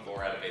fucking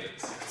Borat evaded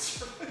the Secret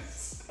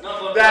Service. No,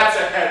 but That's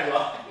a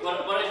headline.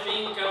 But I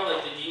think kind of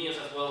like the genius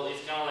as well is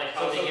kind of like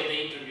how So- they get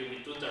the interview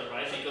with Twitter,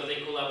 right? Because they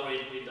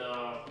collaborate with.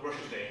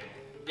 Russia's Day.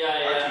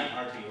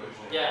 Yeah. RT. Russia's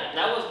Day. Yeah,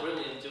 that was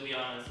brilliant to be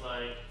honest.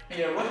 Like.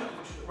 Yeah,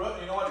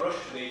 you know what? Russia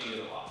Today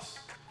needed a loss,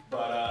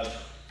 but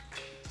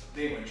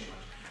they win too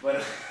much.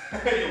 But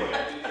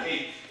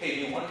anyway,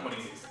 hey, they won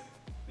 2016.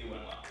 They won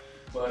a lot.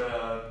 But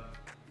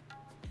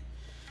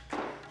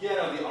yeah,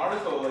 no, the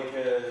article like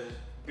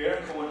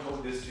Baron Cohen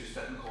told this to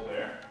Stephen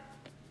Colbert,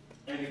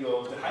 and he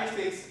goes, "The high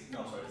stakes."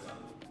 No, sorry, it's not.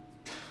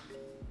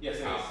 Yes,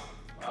 it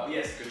is.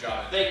 Yes. Good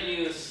job. Fake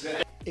news.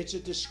 It's a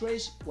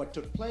disgrace what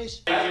took place.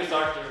 Fake news,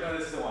 Arthur. No,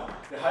 this is the one.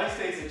 The high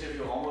stakes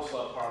interview almost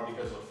fell apart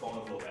because of a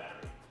phone with low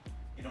battery.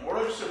 In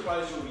order to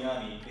surprise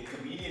Giuliani, the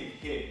comedian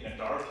hid in a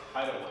dark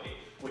hideaway,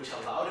 which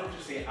allowed him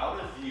to stay out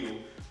of view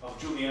of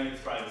Giuliani's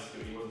private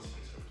security. It wasn't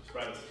secret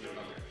private security,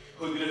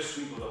 who did a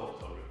sweep of the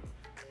hotel room.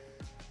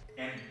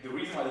 And the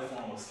reason why the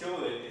phone was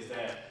killed is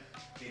that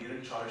they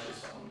didn't charge his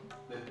phone.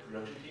 The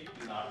production team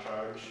did not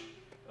charge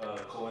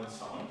Cohen's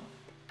phone.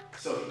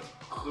 So he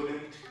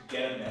couldn't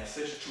get a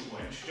message to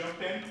when to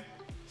jump in.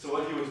 So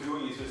what he was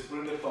doing is just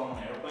putting the phone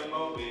on airplane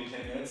mode, waiting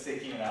 10 minutes,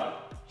 taking it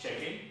out,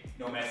 checking,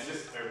 no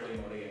messages,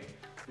 airplane mode again.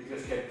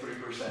 Because he had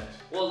 3%.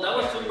 Well, that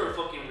was super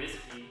fucking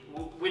risky.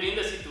 Within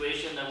the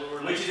situation that we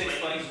were like...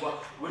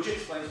 Which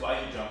explains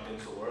why he jumped in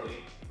so early,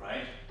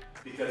 right?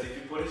 Because if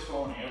you put his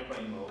phone on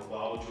airplane mode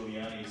while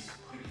Giuliani's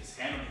putting his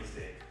hand on his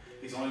dick,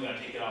 he's only gonna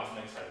take it off in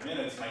the next 5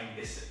 minutes, might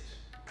miss it,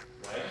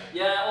 right?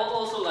 Yeah,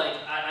 also like,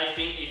 I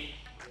think if...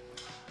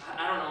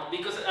 I don't know,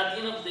 because at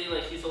the end of the day,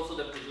 like, he's also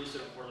the producer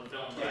for the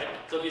film, right?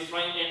 Yeah. So he's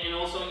trying, and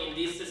also in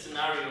this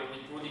scenario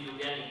with Rudy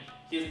Giuliani,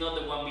 he's not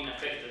the one being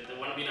affected. The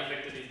one being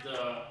affected is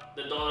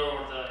the daughter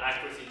or the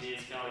actress in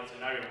this kind of like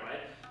scenario,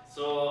 right?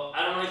 So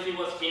I don't know if it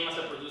was him as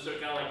a producer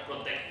kind of like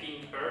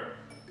protecting her,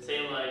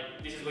 saying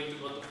like, this is going to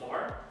go too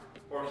far,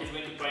 or he's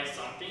going to try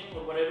something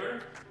or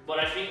whatever. But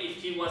I think if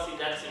he was in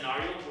that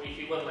scenario, or if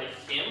it was like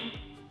him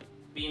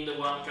being the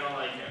one kind of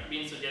like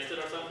being suggested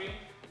or something,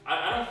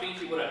 I don't think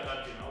he would have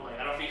cut, you know, like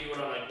I don't think he would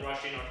have like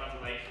rushed in or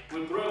something. Like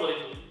we probably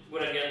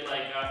would have get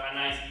like a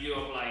nice view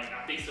of like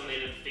a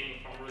pixelated thing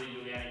from Rudy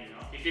Giuliani, you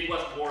know, if it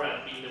was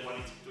Borat being the one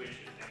in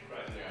situation thing,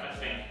 Right. Yeah. I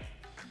think.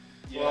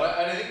 Yeah. Well,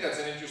 and I think that's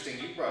an interesting.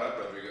 You brought up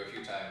Rodrigo a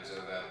few times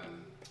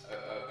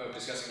of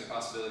discussing the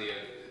possibility of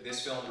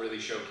this film really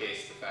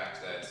showcased the fact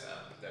that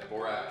that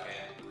Borat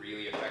can't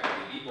really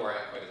effectively be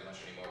Borat quite as much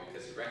anymore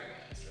because he's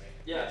recognized, right?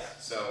 Yes.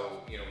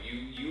 So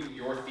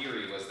your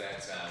theory was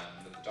that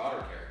the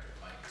daughter character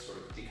might sort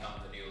of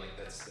become the new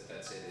that's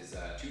it is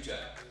Tutar,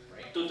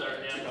 right? Tutar,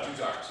 yeah.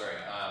 Tutar, sorry.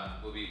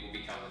 Will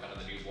become kind of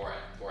the new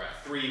Borat. Borat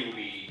 3 will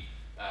be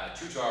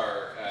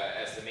Tutar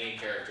as the main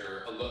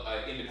character,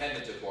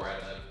 independent of Borat,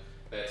 and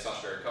that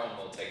Sacha Baron Cohen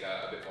will take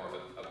a bit more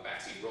of a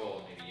backseat role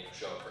and maybe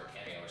show up for a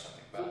cameo or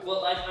something.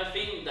 Well, I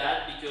think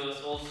that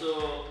because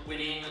also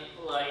within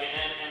like,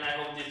 and I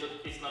hope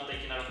this is not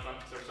taken out of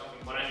context or something,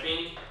 but I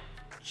think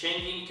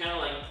changing kind of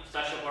like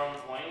Sacha Baron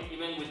Cohen,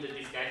 even with the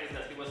disguises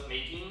that he was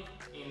making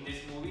in this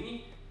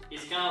movie,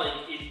 it's kind of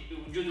like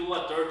if you do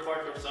a third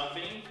part or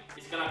something,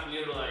 it's kind of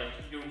clear like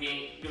you're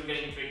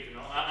getting tricked, you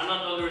know. I'm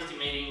not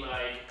underestimating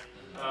like.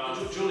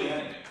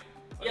 Giuliani.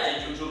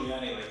 Yeah.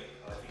 Giuliani, like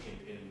I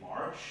think in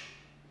March,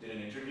 did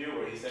an interview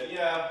where he said,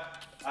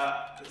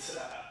 it's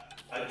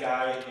a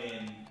guy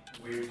in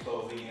weird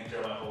clothing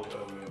entered my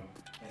hotel room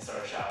and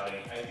started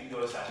shouting. I think it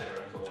was Sacha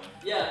Baron Cohen.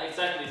 Yeah,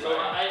 exactly. So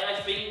Right.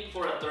 I think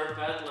for a third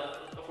part,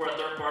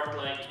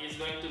 like it's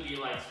going to be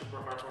like super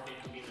hard for him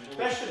to be in the movie.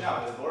 Especially now,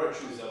 because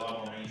Borat 2 is a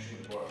lot more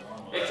mainstream than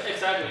Borat 1.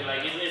 Exactly.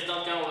 Like it's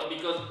not kind of like,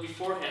 because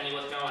beforehand it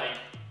was kind of like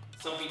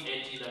something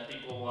edgy that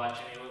people watch,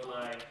 and it was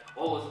like,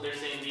 oh, they're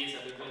saying this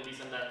and they're doing this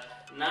and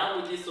that.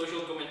 Now with this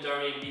social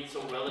commentary and being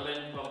so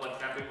relevant of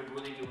what happened with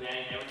Rudy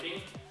Giuliani and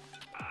everything,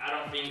 I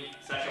don't think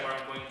Sacha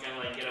Baron Cohen can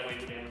like get away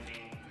with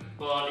anything.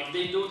 But if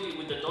they do it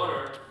with the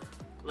daughter,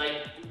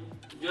 like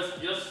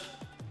just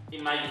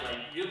imagine like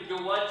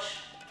you watch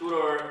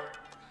Tudor,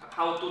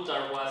 how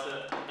Tutar was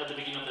at the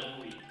beginning of the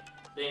movie,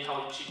 then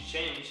how she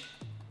changed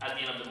at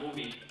the end of the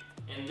movie,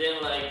 and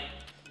then like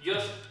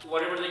just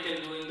whatever they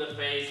can do in the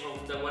face or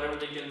whatever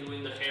they can do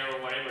in the hair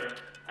or whatever,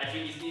 I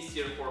think it's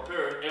easier for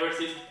her ever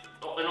since,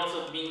 and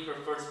also being her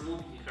first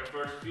movie, her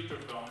first feature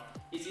film,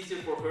 it's easier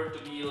for her to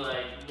be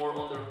like more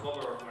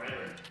undercover or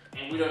whatever,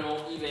 and we don't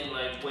know even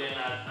like when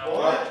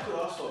Borat could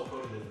also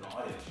approach it as an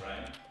audience,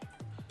 right?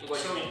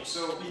 what you mean?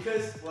 So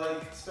because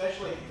like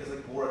especially because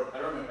like Borat,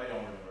 I don't remember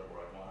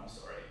Borat 1, I'm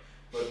sorry,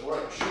 but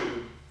Borat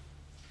 2,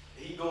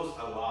 he goes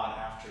a lot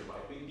after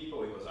right-wing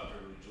people. He goes after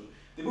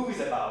the movie's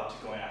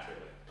about going after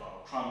like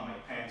Donald Trump,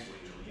 Mike Pence,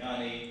 Rudy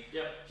Giuliani.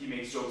 Yep. He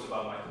makes jokes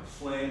about Michael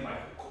Flynn.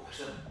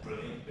 There's a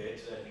brilliant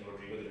bit that I think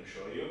Rodrigo didn't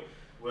show you,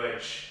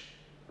 which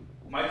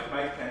Mike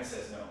Pence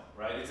says no,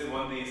 right? It's the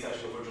one they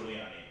essentially go for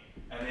Giuliani,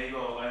 and they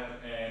go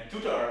and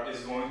Tutar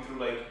is going through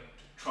like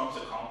Trump's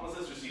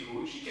accomplices to see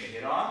who she can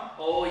hit on.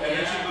 Oh yeah.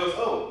 And then she goes,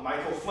 oh,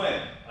 Michael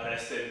Flynn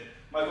arrested,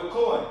 Michael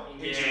Cohen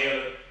in Yeah.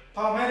 jail,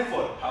 Paul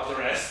Manafort house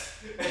arrest.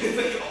 And it's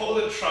like all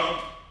the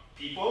Trump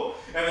people,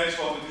 and then she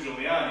falls into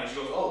Giuliani, and she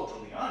goes, oh,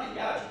 Giuliani,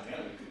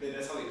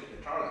 that's how they pick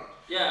the target.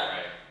 Yeah.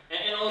 Right.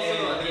 And also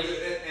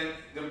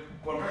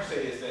What I'm trying to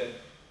say is that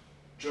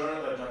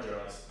not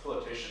journalists,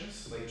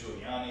 politicians like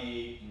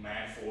Giuliani,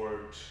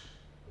 Manafort,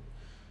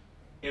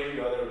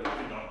 every other,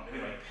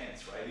 even like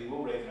Pence, right? They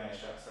will recognize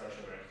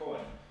Sacha Baron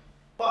Cohen.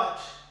 But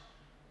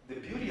the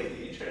beauty of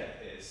the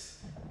internet is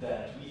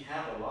that we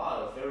have a lot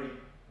of very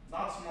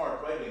not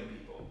smart right-wing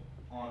people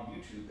on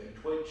YouTube and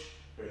Twitch.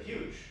 They're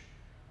huge.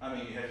 I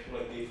mean, you have people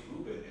like Dave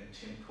Rubin and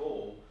Tim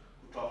Pool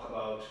who talk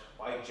about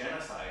white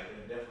genocide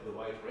and the death of the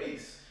white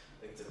race.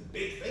 Like it's a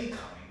big thing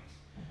coming.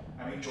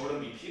 I mean, Jordan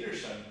B.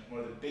 Peterson,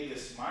 one of the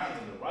biggest minds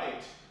on the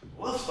right,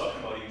 loves talking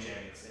about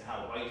eugenics and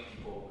how white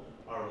people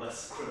are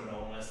less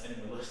criminal and less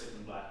animalistic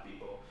than black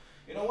people.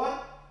 You know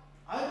what?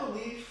 I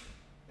believe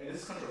and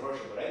this is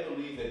controversial, but I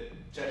believe that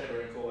Sacha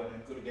Baron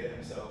Cohen could get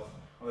himself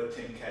on the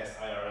Timcast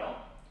IRL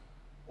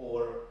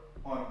or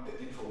on the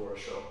Infowars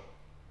show.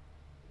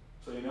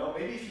 So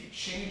maybe if he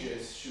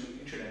changes to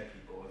internet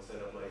people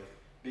instead of like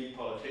big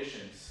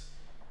politicians,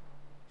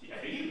 I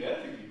think he could get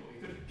a few people. He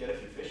could get a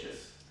few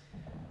fishes.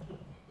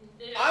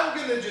 I'm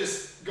gonna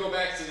just go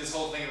back to this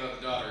whole thing about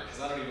the daughter because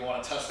I don't even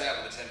want to touch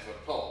that with a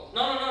 10-foot pole.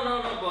 No.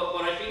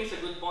 But I think it's a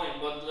good point.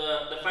 But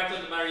the fact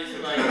of the matter is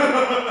like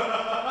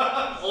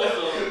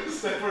also.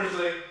 Stepford's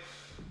like,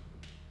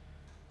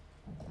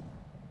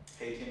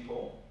 hey Tim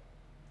Pool,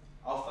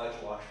 I'll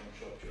fetch Washington and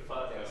show up to your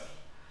podcast.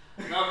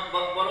 No,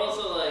 but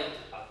also like.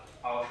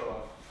 I'll show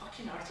up.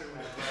 Fucking Arthur,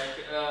 man.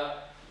 Like.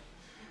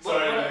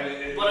 Sorry, man.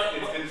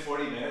 It's been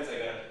 40 minutes. I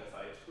gotta pick a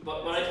fight.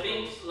 But I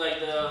think like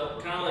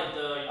the kind of like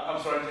the. I'm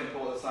sorry, Tim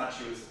Pool. It's not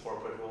you. It's the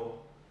corporate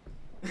rule.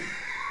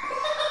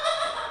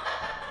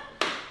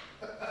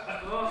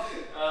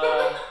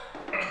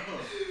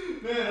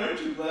 Man,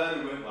 aren't you glad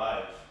we went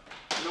live?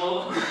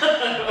 No.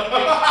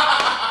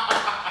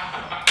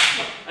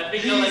 I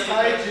think These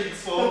like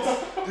hijinks, folks.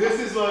 This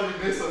is what we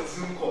miss on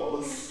Zoom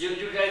calls.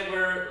 you guys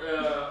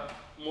were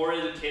more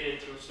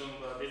educated through Zoom,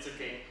 but it's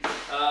okay.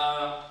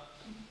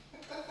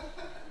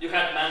 You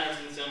had manners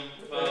in Zoom,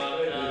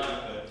 but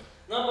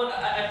no. But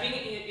I think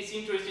it's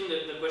interesting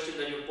the question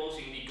that you're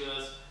posing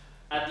because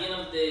at the end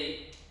of the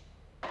day,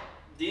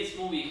 this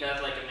movie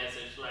has like a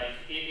message. Like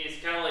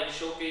it's kind of like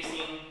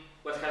showcasing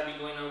what has been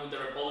going on with the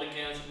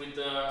Republicans, with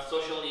the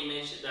social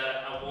image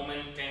that a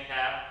woman can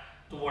have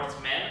towards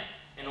men,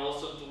 and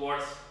also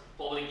towards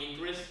public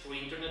interest through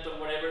internet or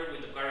whatever,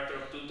 with the character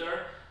of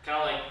Tutor. Kind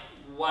of like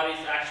what is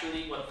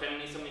actually what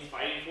feminism is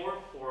fighting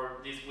for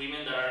these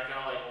women that are kind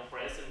of like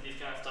oppressed and this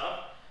kind of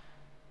stuff.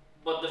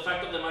 But the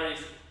fact of the matter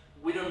is,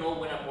 we don't know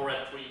when a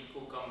Borat 3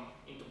 could come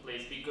into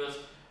place because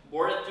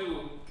Borat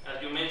 2,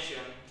 as you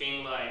mentioned,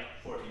 came like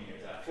 14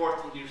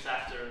 years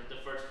after the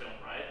first film,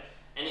 right?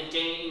 And it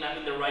came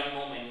in the right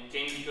moment. It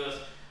came because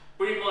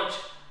pretty much,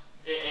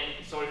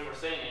 and sorry for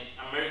saying it,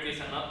 America is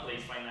a nut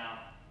place right now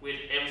with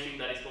everything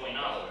that is going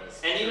on.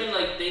 And even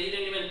like they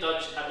didn't even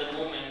touch at the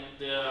moment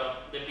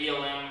the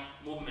BLM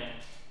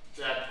movement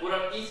that could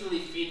have easily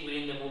fit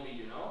within the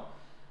movie,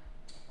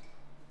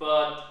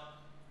 But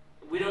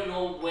we don't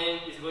know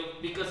when it's going,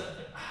 because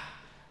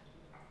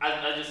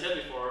as you said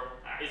before,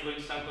 it's going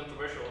to sound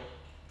controversial,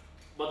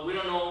 but we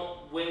don't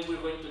know when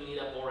we're going to need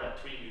a Borat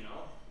 3,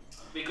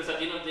 Because at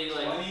the end of the day,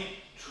 like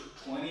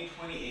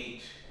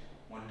 2028,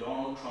 when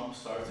Donald Trump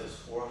starts his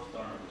fourth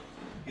term,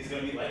 he's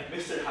gonna be like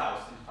Mr.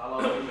 House in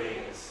Fallout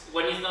Vegas.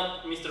 When he's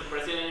not Mr.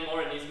 President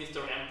anymore and he's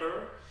Mr.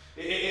 Emperor.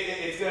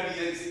 It's gonna be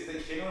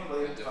if anyone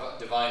like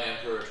Divine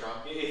Emperor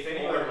Trump. If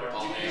anyone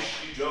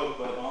you joke,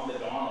 but on the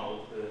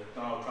Donald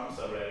Trump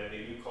subreddit,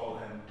 you call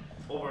him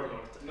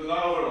Overlord. No,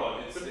 not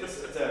Overlord. It's a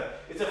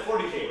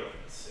 40k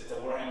reference. It's a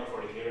Warhammer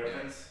 40k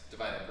reference.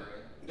 Divine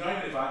Emperor. Not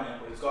even Divine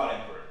Emperor. It's God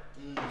Emperor.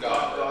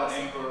 God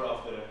Emperor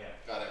of the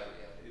God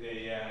Emperor.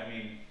 Yeah, I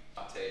mean.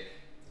 Hot take.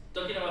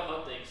 Talking about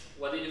hot takes,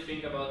 what did you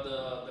think about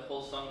the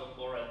whole song of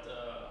Borat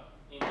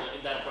in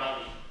that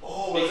rally?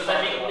 Oh, because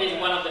I think it's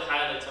one of the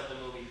highlights of the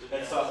movie.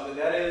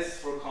 That is,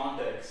 for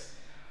context,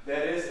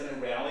 that is in a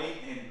rally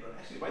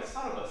actually right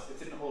south of us.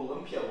 It's in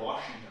Olympia,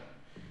 Washington,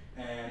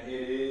 and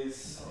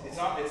it's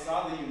not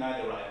the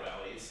United Right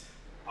rally. It's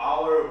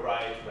our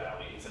right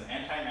rally. It's an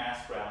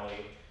anti-mask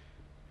rally.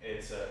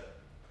 It's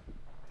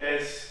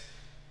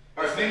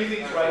many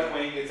things right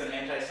wing. It's an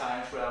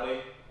anti-science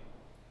rally.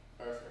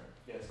 Arthur.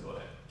 Yes, go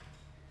ahead.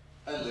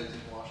 I lived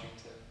in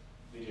Washington.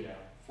 Did you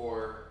know?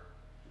 For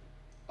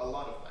a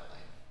lot of my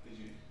life. Did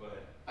you? Go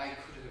ahead. I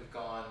could have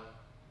gone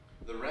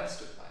the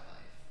rest of my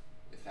life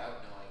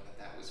without knowing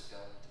that was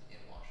filmed in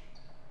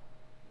Washington.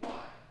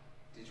 Why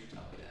did you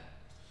tell me that?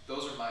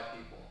 Those are my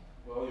people.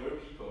 Well, your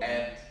people.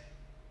 And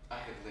I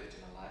have lived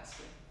in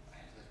Alaska. I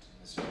have lived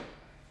in Missouri.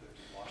 I have lived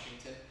in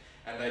Washington.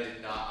 And I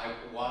did not.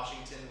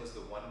 Washington was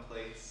the one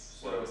place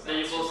where it was not.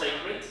 Did you go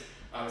sacred?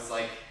 I was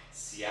like,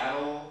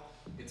 Seattle,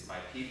 it's my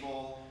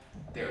people.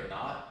 They're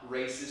not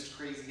racist,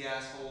 crazy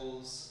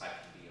assholes. I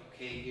can be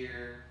okay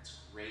here. It's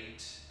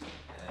great. And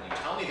then you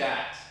tell me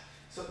that.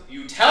 So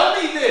you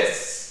tell me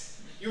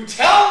this. You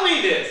tell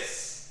me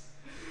this.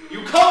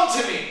 You come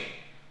to me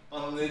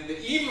on the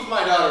eve of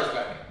my daughter's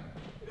wedding,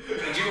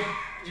 and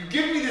you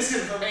give me this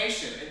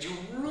information, and you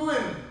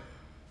ruin.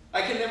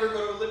 I can never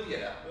go to Olympia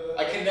now.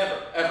 I can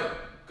never ever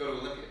go to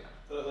Olympia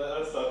now.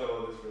 Let's talk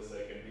about this for a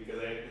second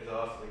because it's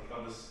awesome. Like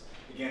on this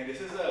again,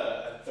 this is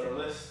a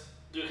Thirlist.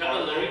 Do you have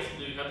the lyrics?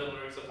 Do you have the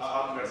lyrics of the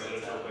I'll song? grab the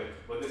lyrics real quick.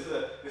 But this is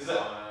Hates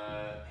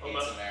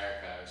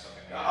America or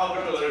something. I'll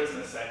grab the lyrics in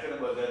a second.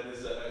 But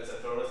it's a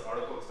Thirlist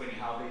article explaining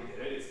how they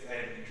did it. It's kind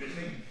of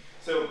interesting.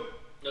 So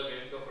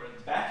okay, go for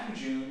it. Back in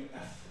June,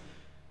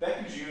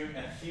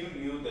 a few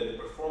knew that the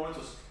performance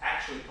was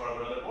actually part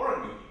of another Borat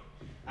movie.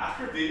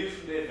 After videos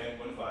from the event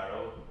went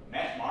viral,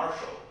 Matt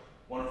Marshall,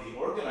 one of the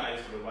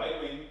organizers of the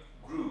right-wing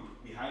group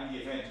behind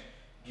the event,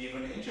 gave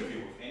an interview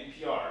with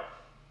NPR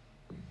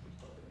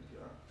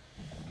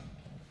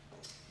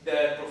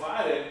that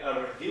provided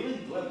a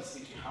revealing glimpse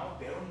into how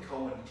Baron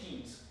Cohen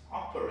teams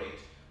operate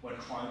when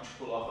trying to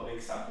pull off a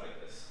big stunt like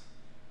this.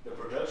 The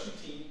production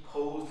team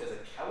posed as a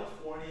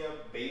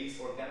California-based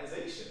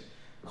organization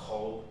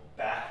called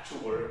Back to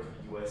Work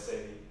USA.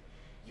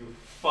 You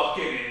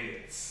fucking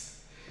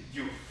idiots.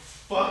 You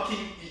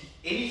fucking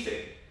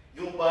anything.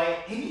 You'll buy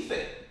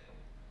anything.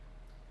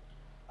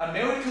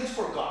 Americans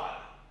for God.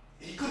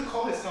 He could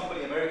call his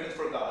company Americans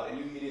for God and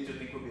you idiots would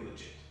think it would be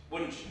legit,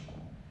 wouldn't you?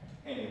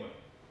 Anyway.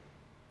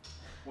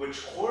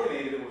 Which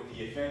coordinated it with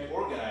the event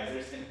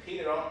organizers and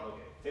paid around,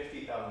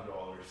 $50,000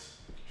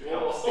 to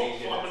help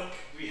stage it.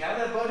 Do we have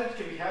that budget?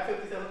 Can we have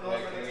 $50,000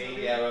 for next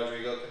movie? Yeah,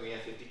 Rodrigo, can we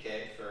have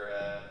 $50K for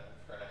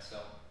our next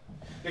film?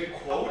 The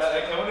quote,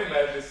 I can only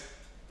imagine this.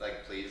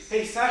 Like, please.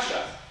 Hey,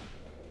 Sasha,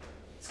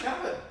 it's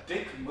kind of a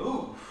dick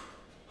move.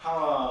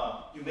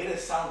 How you made it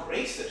sound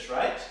racist,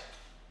 right?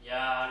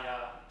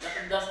 Yeah.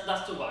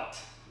 That's too bad.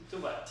 Too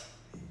bad.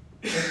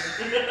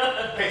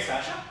 Hey,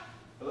 Sasha?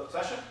 Hello,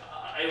 Sasha?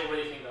 I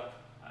already think that.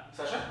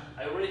 Sasha?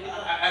 I already think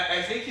that.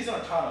 I think he's on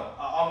a tunnel.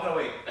 I'm gonna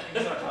wait. I think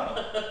he's on a tunnel.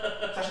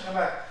 Sasha, come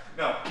back.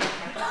 No.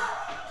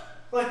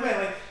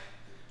 Man,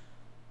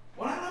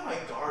 when I let my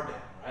guard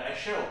down, right, I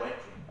share a wet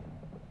room.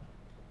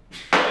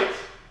 Right?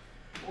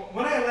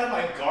 When I let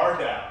my guard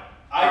down,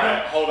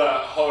 Alright, hold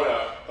up.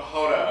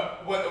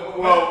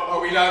 Whoa, are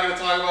we not gonna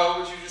talk about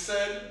what you just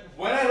said?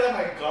 When I let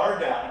my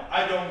guard down,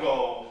 I don't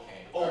go,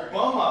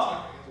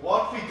 Obama,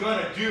 what we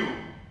gonna do?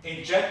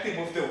 Inject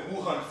him with the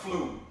Wuhan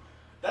flu.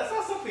 That's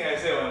not something I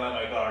say when I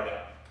let my guard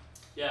down.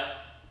 Yeah.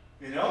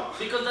 You know?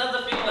 Because that's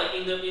the thing, like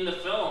in the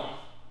film,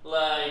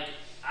 like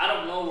out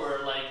of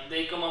nowhere, like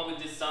they come up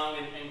with this song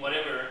and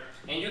whatever,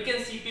 and you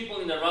can see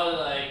people in the rally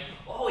like,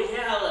 oh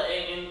yeah, like,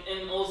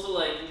 and also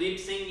like lip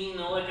singing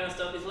and all that kind of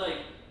stuff. It's like,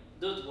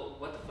 dude,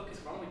 what the fuck is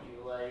wrong with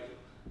you? Like,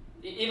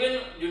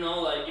 even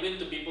even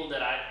to people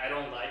that I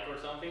don't like or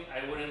something,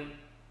 I wouldn't,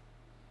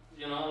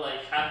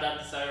 like have that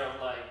desire of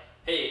like,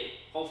 hey,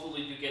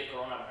 hopefully you get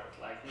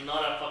coronavirus, like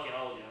not at fucking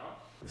all,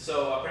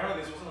 So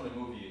apparently this wasn't in the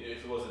movie.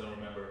 If it was, I don't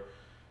remember.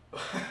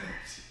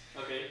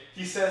 Okay.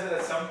 He says that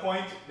at some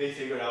point they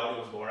figured out it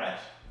was Borat.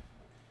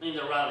 In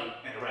the rally.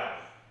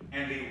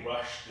 And they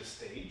rushed the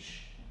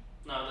stage.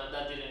 No,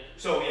 that didn't.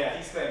 So yeah,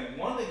 he's claiming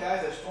one of the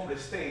guys that stormed the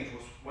stage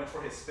went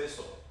for his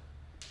pistol.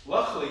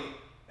 Luckily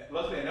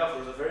enough, there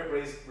was a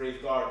very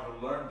brave guard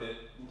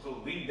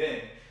who leaned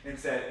in and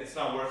said, "It's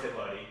not worth it,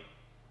 buddy."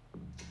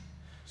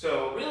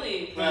 So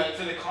really,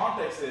 so the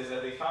context is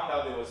that they found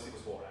out it was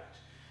Borat,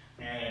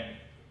 and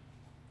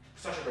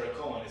Sacha Baron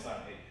Cohen is not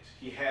an idiot.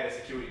 He had a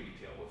security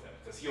detail with him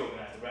because he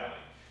organized the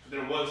rally. So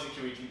there was a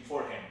security team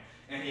for him,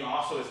 and he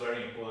also is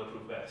wearing a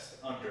bulletproof vest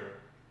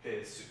under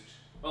his suit.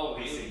 Oh,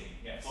 He's really? singing,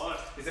 yes. What?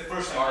 It's the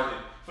first time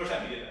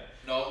he did that.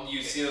 No,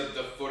 you see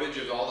the footage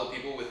of all the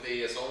people with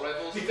the assault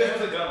rifles? Because it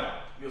was a gun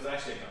rally. It was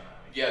actually a gun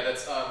rally. Yeah,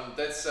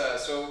 that's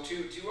so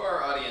to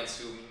our audience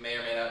who may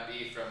or may not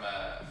be from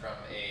a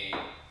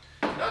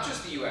not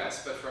just the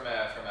U.S. but from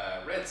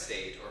a red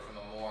state or from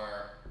a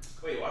more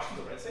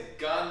Washington's a red state?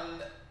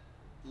 gun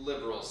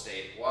liberal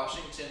state.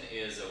 Washington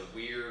is a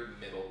weird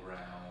middle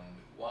ground.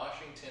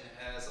 Washington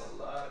has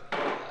a lot of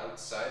people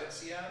outside of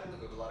Seattle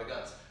who have a lot of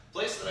guns. The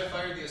place that I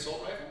fired the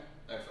assault rifle,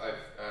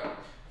 I've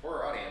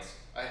for our audience,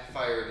 I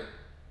fired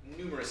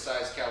numerous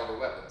size caliber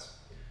weapons.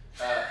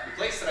 The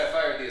place that I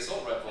fired the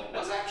assault rifle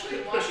was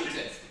actually in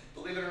Washington,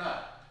 believe it or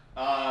not.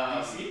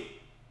 DC?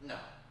 No,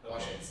 Okay.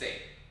 Washington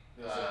State.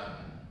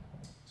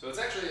 So it's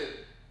actually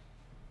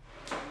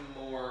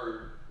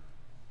more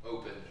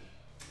open.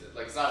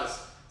 Like it's not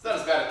as bad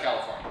as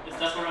California. It's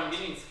not where I'm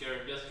getting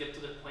scared. Just get to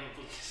the point,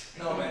 please.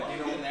 No, man.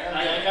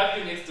 I have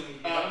you next to me.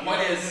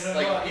 Point is,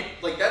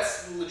 like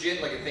that's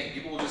legit like a thing.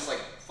 People will just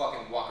like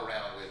fucking walk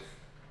around with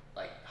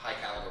like high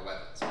caliber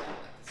weapons. Man.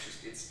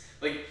 Like it's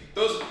like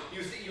those.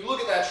 You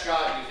look at that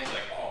shot and you think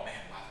like, oh man,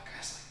 wow, the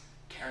guy's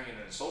like carrying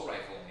an assault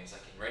rifle and he's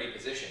like in ready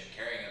position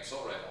carrying an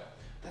assault rifle.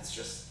 That's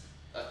just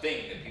a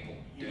thing that people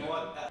do. You know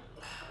what?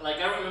 Like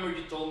I remember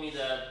you told me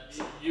that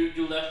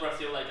you left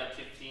Brazil like at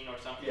 15 or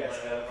something. Yes,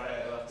 like that.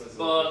 I left Brazil.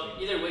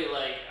 But either way,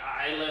 like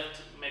I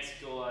left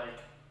Mexico like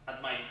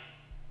at my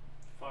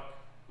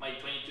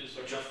 22.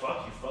 So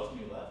But you felt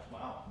when you left?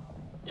 Wow.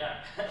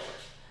 yeah.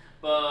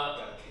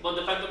 But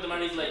the fact of the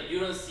matter is like you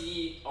don't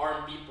see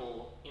armed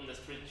people in the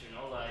streets,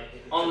 like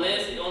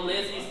unless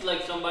it's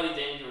like somebody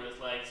dangerous,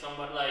 like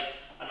somebody like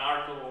an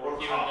narco or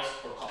here and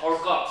there. Or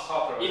cops.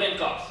 Even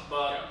cops.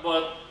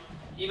 But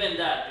even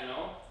that,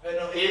 No,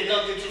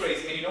 It's it's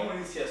crazy, and you don't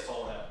really see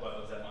assault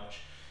weapons that much.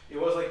 It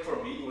was like,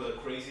 for me, it was a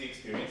crazy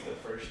experience the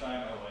first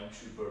time I went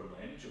to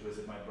Berlin to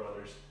visit my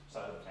brother's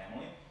side of the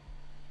family.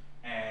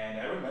 And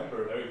I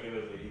remember very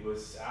vividly, it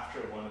was after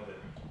one of the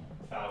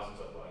thousands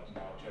of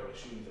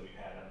terrorist shootings that we've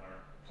had in our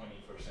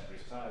 21st century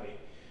society.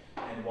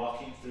 And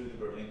walking through the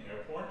Berlin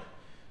airport,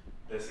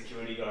 the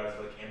security guards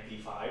with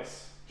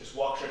MP5s just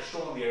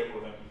strolling the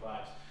airport with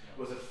MP5s. It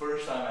was the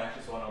first time I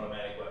actually saw an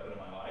automatic weapon in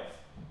my life.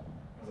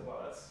 I was like,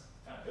 wow, that's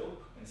kind of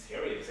dope and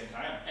scary at the same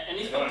time. And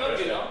it's fucked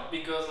up,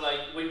 because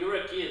like when you're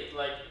a kid,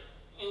 like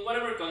in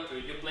whatever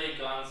country, you play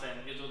guns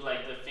and you do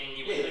like the thing.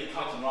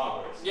 Cops and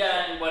robbers.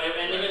 Yeah, and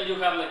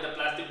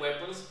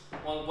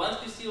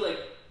see like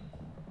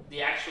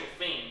the actual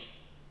thing,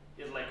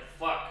 it's like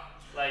fuck.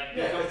 Like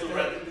you Yeah, come it's, to like,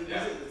 red.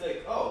 it's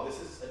like, oh,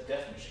 this is a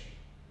death machine.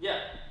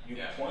 Yeah. You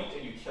Yeah. point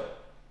and you kill.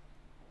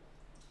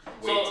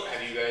 Wait, So-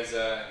 have you guys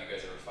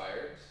ever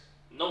fired?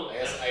 No. I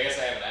guess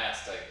I haven't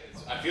asked. Like,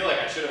 I feel like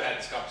I should have had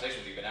this conversation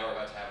with you, but now we're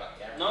about to have it on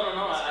camera.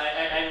 No.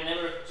 I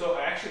never. So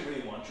I actually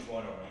really want to go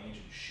on a range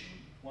and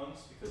shoot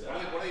once because One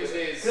of these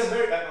days. Because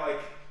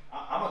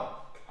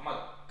I'm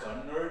a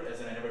gun nerd,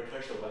 as in I never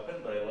touched a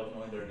weapon, but I love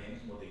knowing their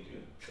names and what they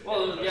do. So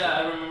Well, I yeah,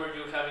 I remember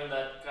you having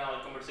that kind of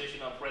like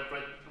conversation of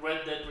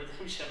Red Dead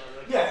Redemption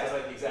or like. Yeah, it's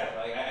like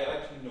exactly. Like I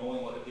like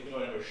knowing what, even though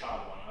I never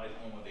shot one, I like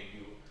knowing what they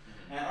do.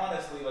 And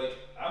honestly, like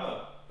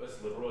I'm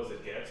as liberal as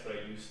it gets, but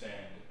I do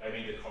stand. I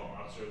made the Karl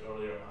Marx joke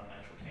earlier. I'm not an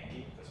actual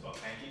tanky. That's about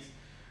tankies.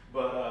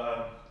 But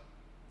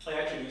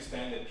I actually do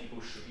stand that people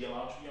should be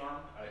allowed to be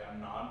armed. I'm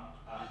not.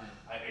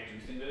 I do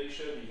think that they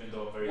should, even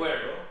though I'm very Where?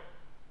 liberal.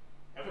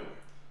 Everywhere.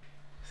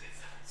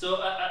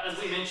 So as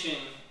we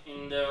mentioned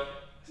in the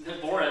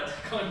Borat,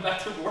 going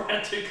back to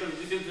Borat because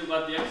this is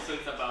what the episode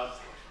is about.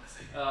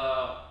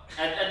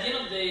 At the end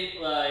of the day,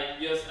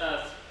 like just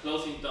as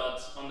closing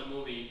thoughts on the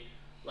movie,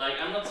 like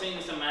I'm not saying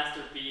it's a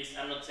masterpiece.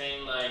 I'm not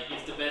saying like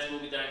it's the best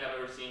movie that I have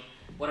ever seen.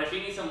 But I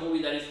think it's a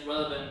movie that is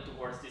relevant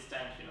towards this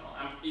time. You know,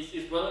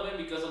 it's relevant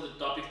because of the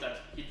topics that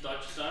he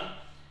touches on.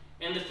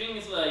 And the thing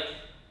is like,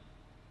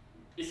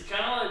 it's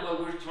kind of like what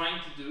we're trying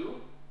to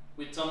do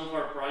with some of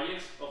our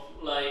projects of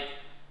like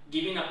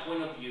giving a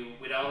point of view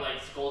without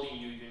like scolding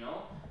you, you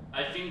know?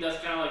 I think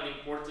that's kind of like the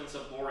importance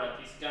of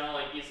Borat. It's kind of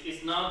like,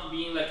 it's not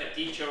being like a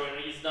teacher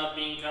and it's not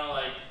being kind of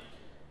like,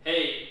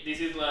 hey, this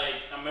is like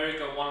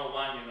America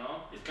 101, you know?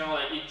 It's kind of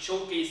like, it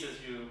showcases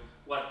you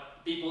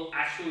what people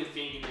actually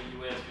think in the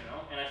US, you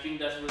know? And I think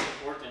that's really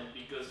important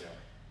because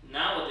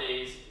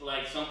nowadays,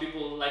 like some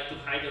people like to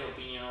hide their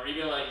opinion or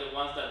even like the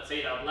ones that say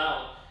it out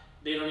loud,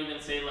 they don't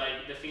even say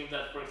like the things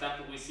that, for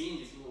example, we see in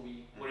this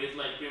movie, where it's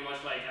like pretty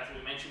much like, as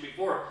we mentioned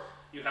before,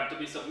 you have to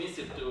be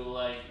submissive to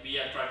like be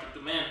attracted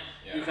to men.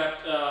 Yeah. You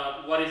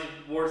have what is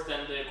worse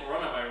than the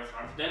coronavirus?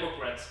 Are the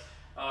Democrats?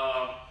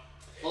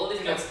 All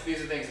these kinds.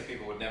 These are things that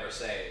people would never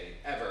say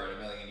ever in a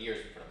million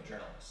years in front of a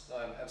journalist.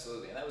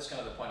 Absolutely, and that was kind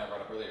of the point I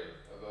brought up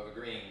earlier of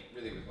agreeing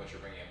really with what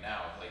you're bringing up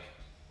now. Like,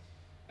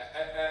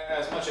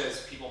 as much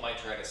as people might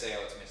try to say,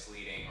 oh, it's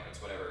misleading or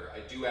it's whatever, I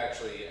do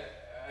actually,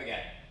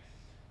 again,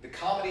 the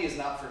comedy is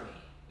not for me.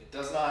 It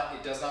does not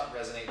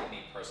resonate with me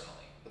personally.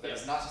 But that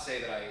is not to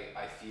say that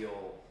I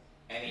feel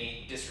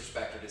any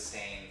disrespect or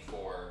disdain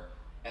for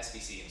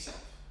SBC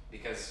himself,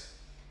 because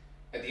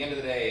at the end of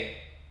the day,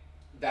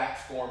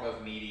 that form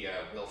of media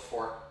will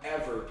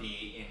forever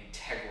be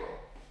integral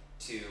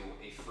to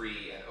a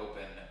free and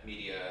open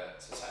media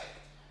society.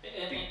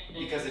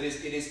 Because it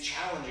is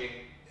challenging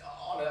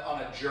on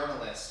a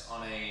journalist,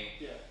 on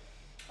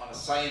a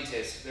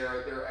scientist. There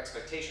are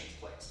expectations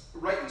placed,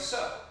 rightly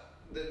so.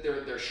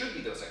 There should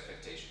be those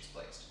expectations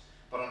placed,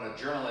 but on a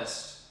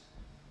journalist,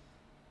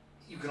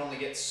 you can only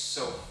get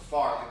so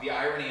far. The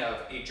irony of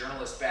a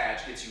journalist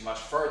badge gets you much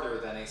further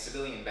than a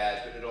civilian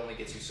badge, but it only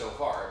gets you so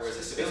far. Whereas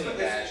a civilian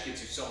badge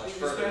gets you so much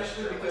further than a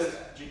Especially journalist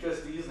badge.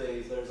 because these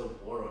days there's a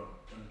war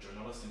on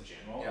journalists in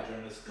general, Yeah. the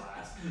journalist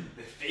class,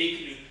 the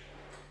fake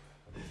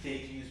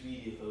news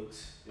media,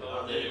 folks.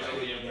 Oh, They're the taking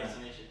radio me down.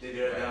 impersonation.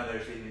 They're down there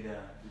taking me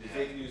down. The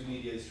fake news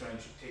media is trying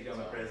to take down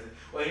the president.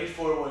 Well, I need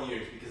 4 more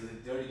years because the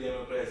dirty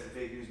Democrats, the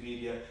fake news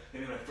media.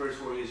 Maybe my first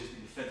 4 years just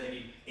need defense. I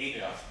need 8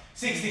 Yeah.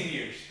 16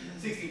 years.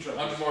 16 Trump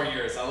 100 more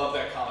years. I love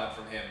that comment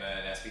from him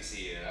in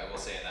SBC. I will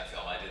say in that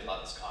film, I did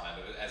love this comment.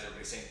 As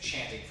everybody's saying,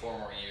 chanting 4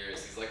 more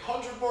years. He's like,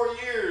 100 more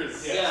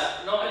years! Yes.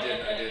 Yeah, no, I and, did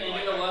and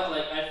like you know that. what?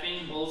 Like, I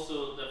think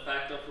also the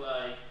fact of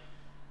like,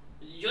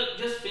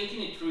 just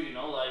thinking it through, you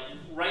know, like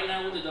right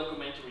now with the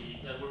documentary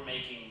that we're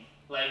making,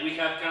 like we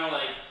have kind of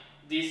like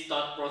this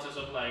thought process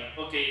of like,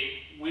 okay,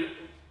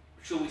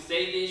 should we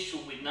say this?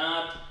 Should we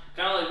not?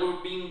 Kind of like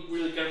we're being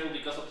really careful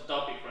because of the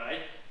topic,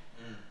 right?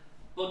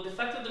 But the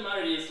fact of the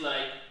matter is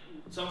like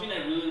something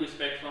I really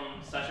respect from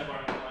Sacha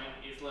Baron Cohen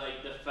is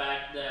like the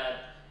fact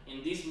that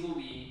in this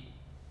movie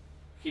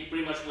he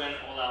pretty much went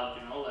all out,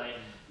 you know, like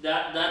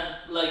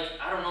that like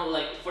I don't know,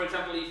 like for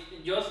example,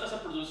 if just as a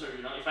producer,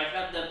 you know, if I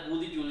had that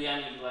Rudy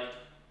Giuliani like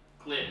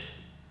clip,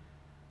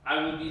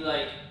 I would be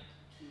like,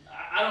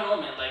 I don't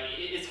know, man, like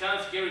it's kind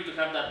of scary to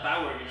have that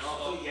power, you know.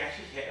 So he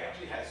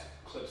actually has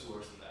clips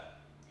worse than that.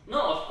 No,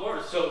 of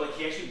course. So like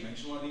he actually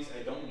mentioned one of these.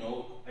 I don't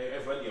know.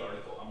 I've read the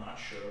article. I'm not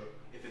sure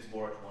if it's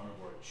Borat 1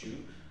 or Borat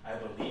 2. I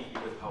believe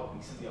because of how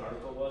recent the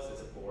article was,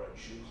 it's a Borat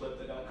 2 clip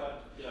that got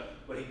cut. Yeah.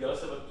 But he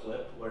does have a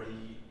clip where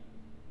he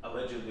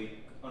allegedly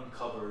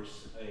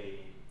uncovers a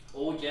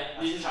Oh yeah.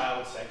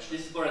 child sex ring.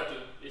 This is Borat 2.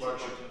 This is Borat Borat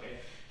 2, 2. okay.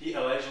 He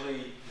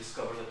allegedly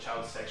discovers a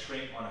child sex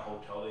ring on a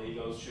hotel that he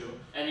goes to,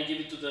 And he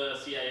gave it to the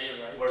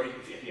CIA, right? where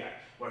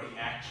he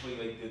actually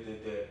like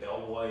the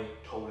bellboy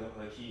told him,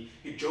 like he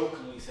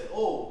jokingly said,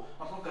 "Oh,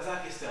 I'm from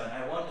Kazakhstan.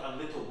 I want a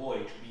little boy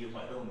to be in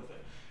my room with him."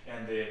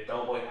 And the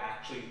bellboy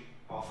actually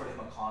offered him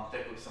a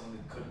contact with someone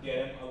that could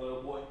get him a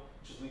little boy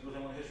to sleep with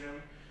him in his room,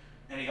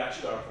 and he got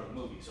chewed out for the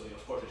movie. So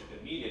of course they took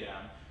the media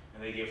down.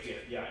 and they gave it to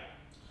the FBI.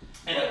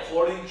 And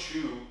according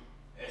to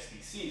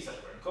SBC, Sacha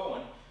Baron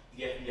Cohen,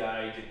 the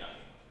FBI did nothing.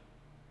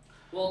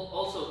 Well,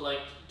 also like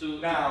to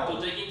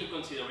take into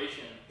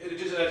consideration. I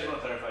just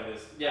want to clarify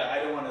this. Yeah. I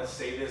don't want to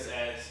say this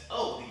as,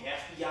 oh,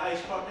 the FBI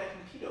is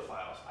protecting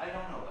pedophiles. I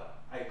don't know that.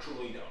 I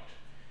truly don't.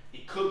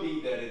 It could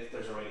be that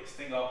there's already a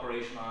sting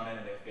operation on it,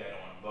 and the FBI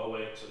don't want to blow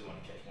it, so they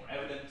want to catch more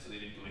evidence, so they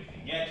didn't do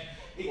anything yet.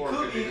 It or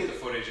could be that that the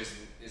footage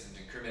isn't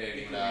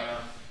incriminating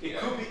enough. It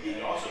could be.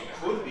 It also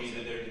could be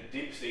that the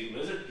deep state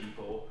lizard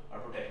people are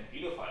protecting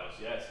pedophiles.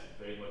 Yes,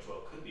 it very much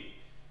well could be.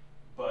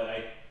 But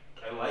I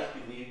like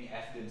believing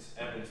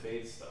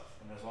evidence-based stuff,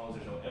 and as long as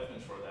there's no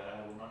evidence for that,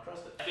 I will not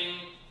trust it. I think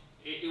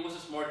it was a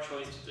smart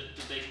choice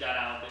to take that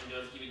out and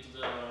just give it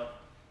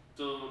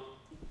to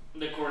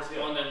the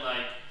correspondent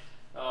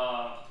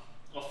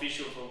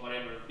officials or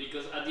whatever,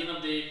 because at the end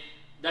of the day,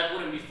 that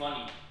wouldn't be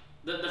funny.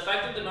 The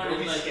fact of the matter It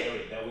would is be like scary.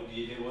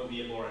 It would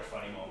be a more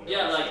funny moment.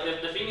 yeah,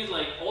 like the thing is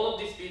like all of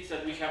these bits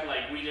that we have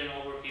like written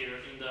over here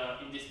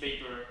in this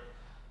paper,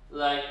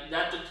 like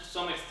that to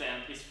some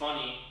extent is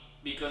funny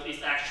because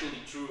it's actually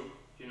true,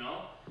 you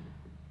know.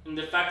 And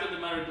the fact of the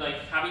matter,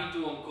 like having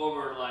to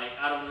uncover like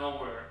out of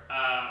nowhere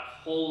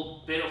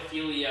whole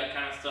pedophilia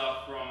kind of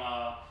stuff from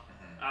a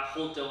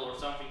hotel or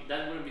something,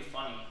 that wouldn't be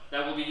funny.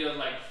 That would be just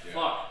like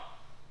fuck,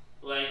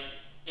 like,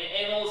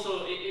 and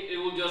also it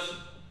will just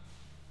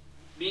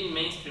being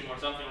mainstream or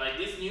something like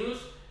this news.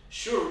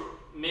 Sure,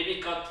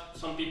 maybe caught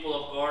some people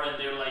off guard and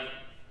they're like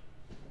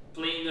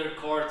playing their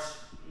cards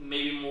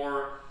maybe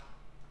more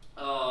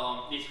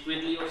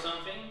discreetly or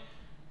something.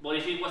 But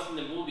if it was in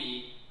the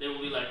movie, they will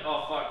be like,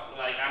 oh fuck,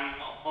 like I'm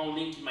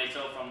unlinking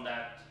myself from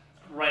that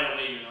right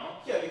away, you know?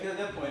 Yeah, because at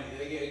that point,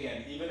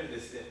 again, even if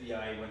this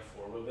FBI went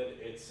forward with it,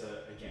 it's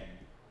again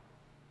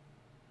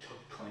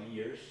took 20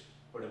 years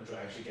for them to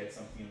actually get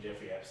something on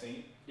Jeffrey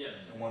Epstein. Yeah.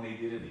 And when they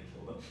did it, they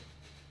killed him.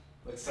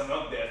 Like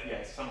someone, the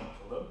FBI, someone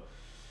killed him.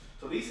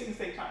 So these things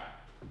take time.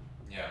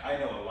 Yeah. I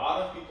know a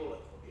lot of people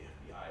like, oh, the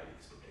FBI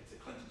protects the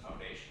Clinton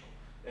Foundation.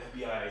 The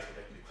FBI is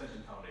protecting the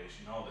Clinton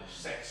Foundation. All the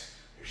sex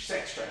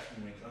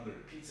trafficking rings under the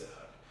Pizza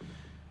Hut.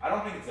 I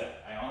don't think it's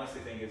that. I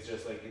honestly think it's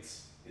just like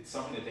it's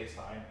something that takes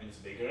time and it's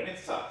bigger and it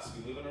sucks.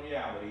 We live in a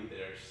reality.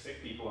 There's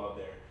sick people out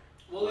there.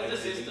 Well, like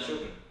it's a raping system.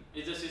 children.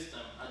 It's a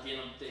system at the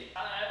end of the day.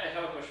 I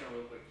have a question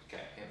real quick.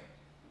 Okay.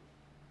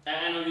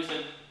 I know you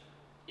said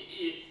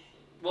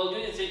well, you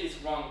didn't say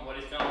it's wrong, but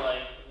it's kind of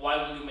like, why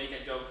would you make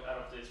a joke out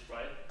of this,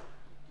 right?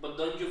 But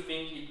don't you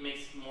think it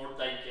makes it more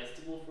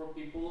digestible for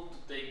people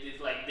to take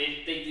this, like,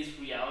 they take this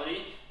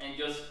reality and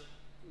just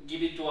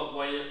give it to a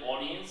wider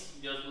audience,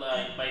 just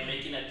like by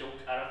making a joke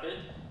out of it?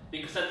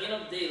 Because at the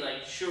end of the day,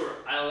 like, sure,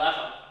 I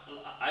laugh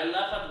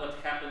at what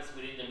happens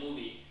within the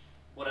movie,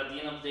 but at the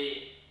end of the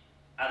day,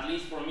 at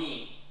least for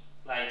me,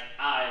 like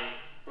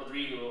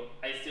Rodrigo,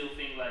 I still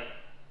think like,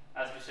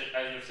 as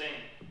you're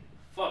saying,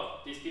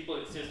 fuck, these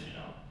people exist, you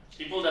know.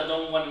 People that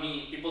don't want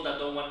me, people that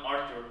don't want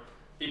Arthur,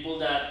 people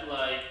that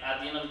like at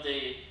the end of the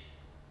day,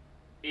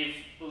 if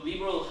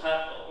liberals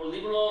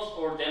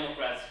or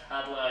Democrats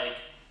had like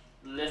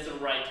lesser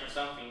rights or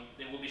something,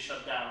 they will be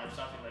shut down or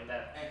something like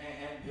that.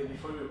 And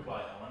before you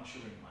reply, I want to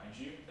remind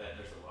you that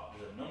there's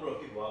a number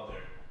of people out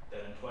there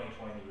that in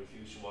 2020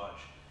 refuse to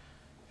watch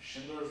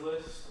Schindler's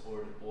List or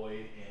The Boy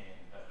in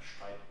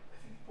Striped.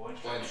 Boy in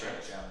Striped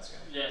Pajamas,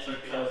 Yes,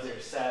 because they're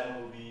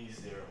sad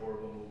movies, they're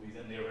horrible movies,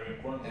 and they're very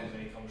important movies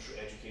when it comes to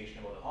education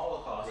about the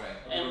Holocaust. Right.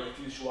 And they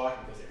refuse to watch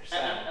because they're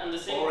sad. And the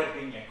same. Or it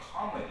being a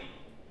comedy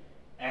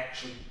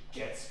actually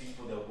gets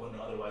people that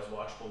wouldn't otherwise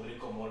watch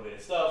political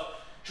motivated stuff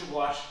to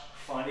watch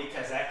funny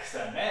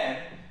Kazakhstan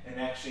man and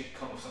actually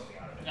come with something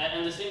out of it.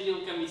 And the same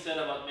deal can be said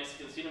about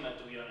Mexican cinema,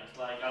 to be honest.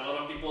 Like a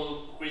lot of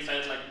people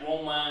criticize like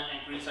Roma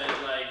and criticize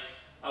like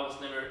I was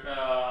never.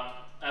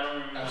 I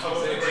don't remember.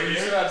 You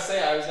were about to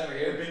say I was never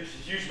here. Big,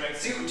 huge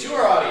Mexican. To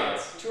our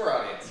audience,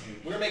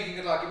 we're making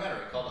a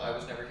documentary called I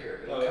Was Never Here.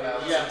 It'll come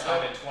out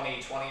sometime in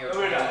 2020 or 2021.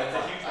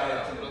 I don't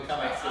know. It'll come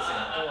out.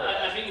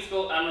 I think it's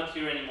called I'm Not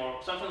Here Anymore,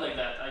 something like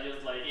that. I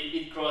just like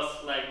it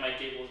crossed like my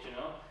cables, you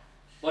know.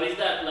 But it's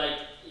that like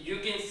you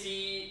can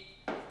see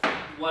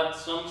what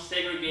some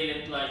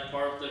segregated like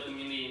part of the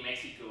community in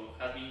Mexico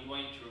has been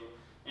going through,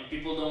 and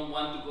people don't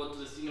want to go to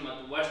the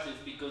cinema to watch this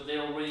because they're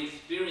already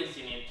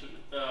experiencing it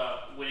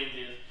within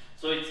this.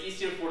 So it's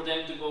easier for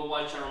them to go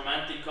watch a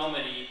romantic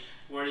comedy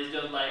where it's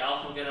just like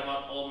I'll forget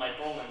about all my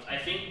problems. I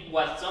think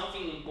what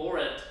something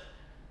important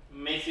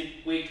makes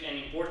it quick and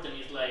important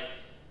is like,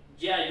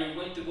 yeah, you're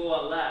going to go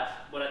and laugh,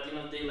 but at the end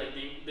of the day, like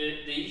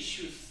the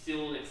issues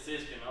still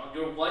exist, you know.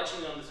 You're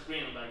watching on the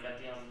screen, like at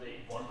the end of the day.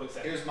 One quick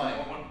second. Here's mine.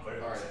 One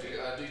very quick second.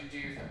 Do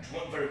you think?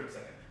 One very quick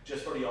second.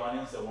 Just for the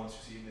audience that wants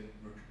to see the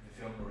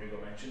film Rodrigo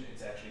mentioned,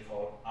 it's actually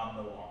called I'm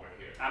No Longer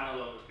Here. I'm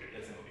no longer here.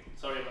 That's the movie.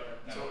 Sorry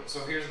about that.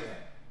 So here's the thing.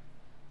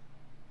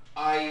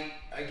 I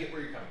get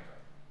where you're coming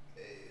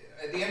from.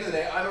 At the end of the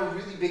day, I'm a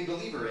really big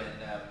believer in.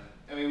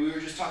 I mean, we were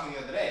just talking the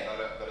other day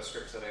about a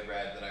script that I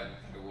read that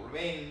I will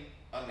remain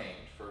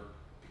unnamed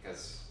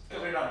because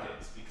Because we're not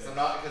kids. Because I'm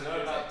not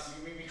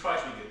we try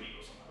to be good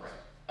people somehow.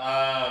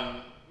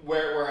 Right.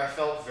 where I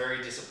felt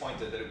very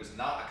disappointed that it was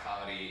not a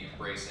comedy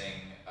embracing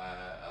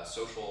a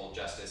social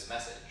justice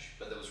message,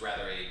 but that was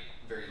rather a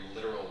very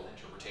literal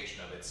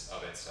interpretation of its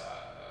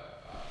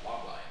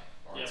logline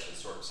or its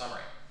sort of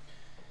summary.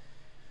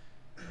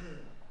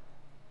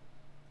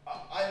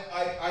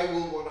 I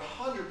will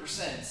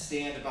 100%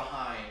 stand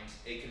behind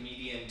a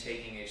comedian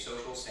taking a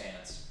social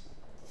stance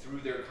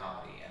through their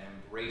comedy and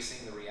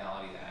embracing the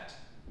reality that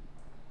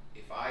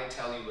if I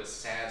tell you a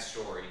sad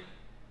story,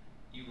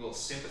 you will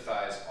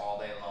sympathize all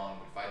day long,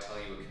 but if I tell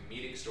you a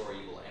comedic story,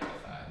 you will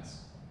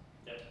empathize.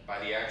 Yep. By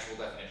the actual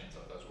definitions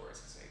of those words.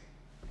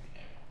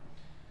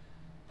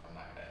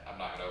 I'm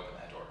not gonna open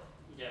that door.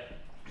 Yeah.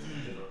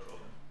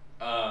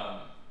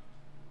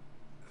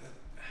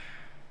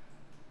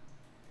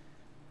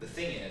 The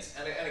thing is,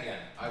 and again,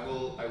 I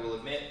will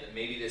admit that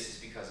maybe this is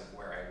because of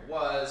where I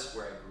was,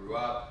 where I grew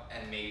up,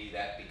 and maybe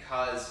that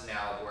because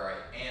now of where I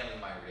am in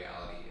my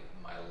reality,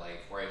 in my life,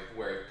 where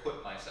I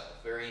put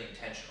myself very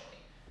intentionally,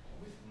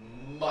 with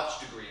much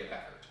degree of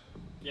effort.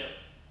 Yep.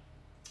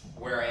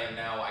 Where I am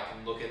now, I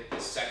can look at the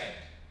second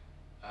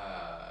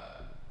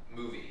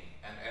movie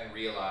and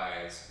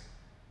realize,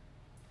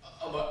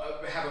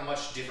 have a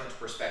much different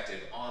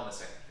perspective on the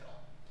second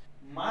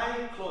film.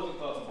 My closing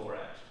thoughts on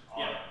Borat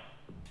are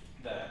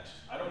that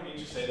I don't mean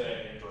to say that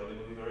I enjoyed the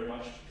movie very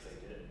much, because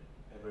I did.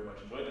 I very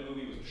much enjoyed the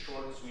movie. It was a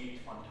short,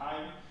 sweet, fun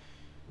time.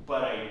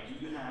 But I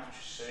do have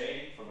to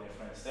say, for my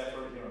friend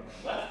Stafford here on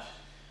my left,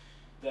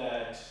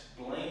 that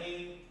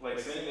blaming, like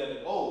saying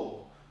that,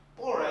 oh,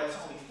 Borat's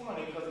only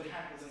funny because it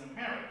happens in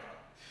America.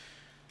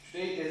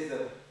 Today is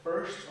the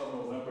 1st of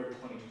November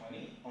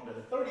 2020. On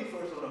the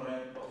 31st of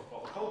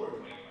October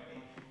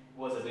 2020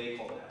 was a day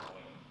called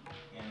Halloween.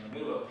 And in the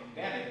middle of a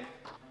pandemic,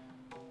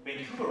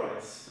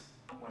 Vancouverites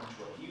went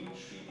to a huge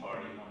street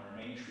party on our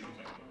main street in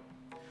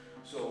Vancouver.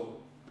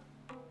 So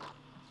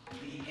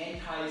the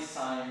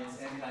anti-science,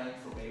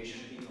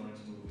 anti-information,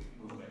 ignorance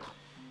movement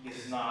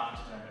is not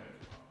an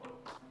American problem.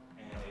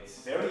 And it's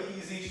very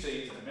easy to say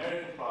it's an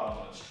American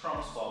problem, it's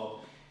Trump's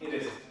fault. It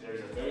isn't.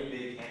 There's a very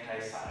big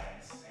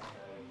anti-science,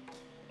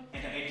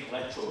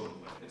 anti-intellectual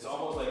movement. It's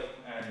almost like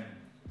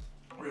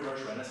a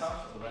reverse Renaissance.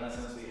 In the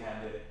Renaissance we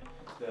had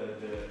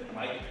the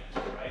Enlightenment,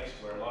 right?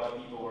 Where a lot of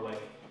people were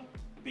like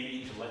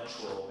being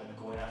intellectual and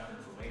going after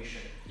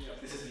information.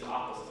 Yep. This is the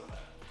opposite of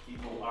that.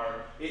 People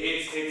are,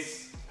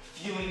 it's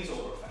feelings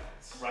over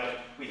facts, right?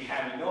 We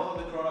know how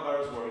the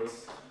coronavirus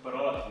works, but a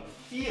lot of people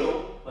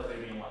feel like they're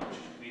being lied to.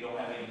 They don't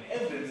have any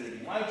evidence they're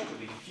being lied to, but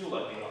they feel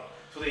like they are.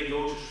 So they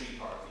go to street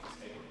parties.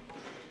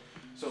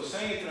 So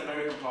saying it's an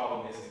American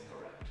problem is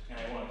incorrect. And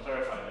I want to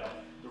clarify that.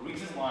 The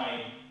reason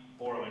why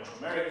Borat went to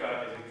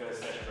America is because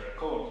Sacha Baron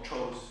Cohen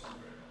chose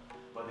America.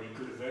 But they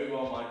could very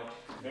well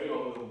do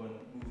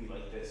a movie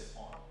like this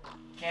on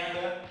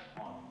Canada,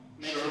 on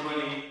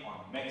Germany,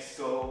 on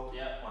Mexico,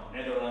 on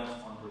Netherlands,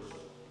 on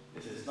Brazil.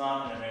 This is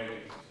not an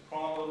American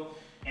problem.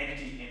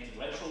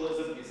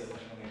 Anti-intellectualism is a thing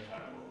in the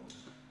entire world.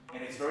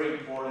 And it's very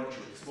important to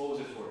expose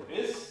it for it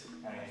is,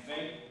 and I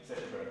thank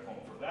Sacha Baron Cohen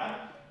for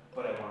that.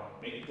 But I want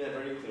to make that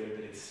very clear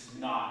that it's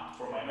not,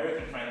 for my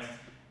American friends,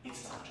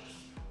 it's not just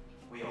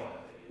we all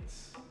have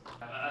idiots.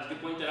 As you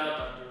pointed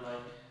out, Doctor,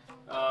 like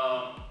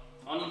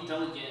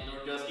unintelligent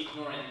or just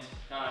ignorant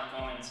kind of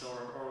comments,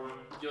 or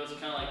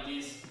just kind of like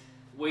this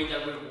way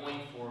that we're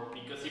going for.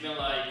 Because even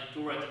like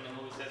Tourette in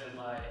the movie says it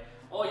like,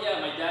 oh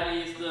yeah, my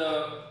daddy is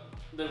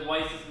the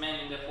wisest man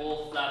in the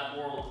whole flat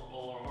world,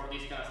 or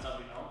this kind of stuff,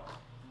 you know.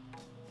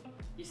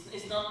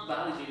 It's not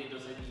validating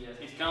those ideas.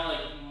 It's kind of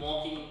like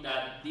mocking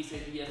that these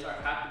ideas are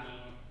happening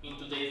in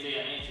today's day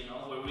and age, you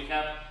know, where we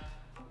have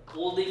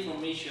all the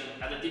information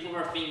at the tip of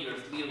our fingers,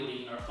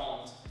 literally in our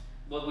phones,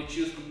 but we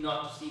choose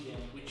not to see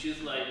them. We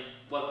choose like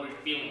what we're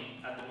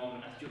feeling at the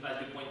moment, as you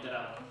pointed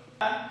out.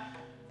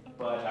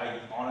 But I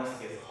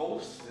honestly, as a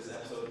host,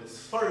 this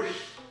first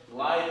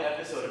live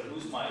episode of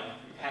Who's Mike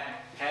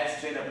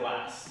has been a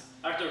blast.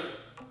 Arthur,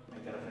 I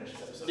gotta finish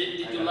this episode.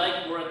 Did you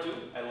like Borat 2?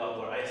 I love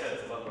Borat. I said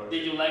I love Borat.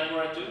 Did you like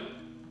Borat 2?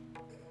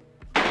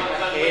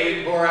 I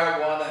hated Borat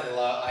 1.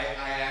 I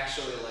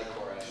actually like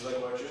Borat. Did you like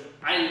Borat 2?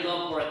 I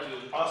love Borat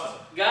 2. Awesome.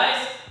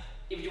 Guys,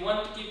 if you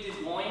want to keep this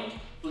going,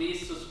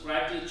 please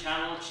subscribe to the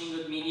channel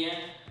Chingut Media.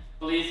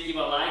 Please give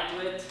a like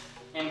to it,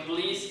 and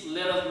please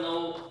let us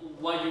know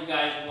what you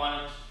guys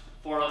want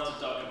for us to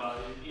talk about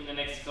in the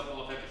next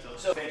couple of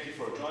episodes. So thank you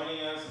for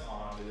joining us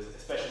on this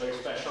very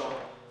special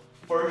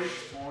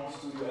first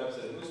on-studio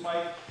episode of Who's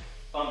Mike.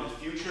 On the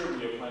future,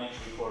 we are planning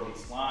to record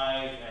these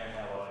live and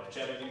have a live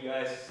chat with you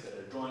guys that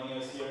are joining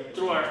us here.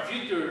 Through our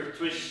future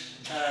Twitch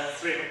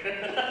stream.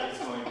 It's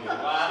going to be a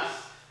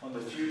blast. On the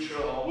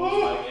future, all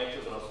Who's Mike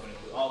episodes are also going to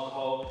include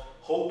alcohol.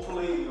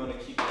 Hopefully, we're going to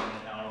keep it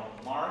on our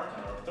mark,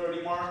 on our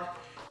 30 mark.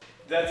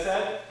 That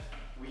said,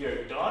 we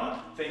are done.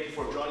 Thank you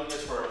for joining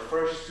us for our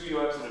first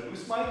studio episode of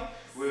Who's Mike.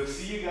 We'll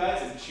see you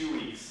guys in 2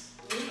 weeks.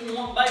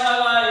 Bye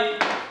bye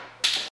bye.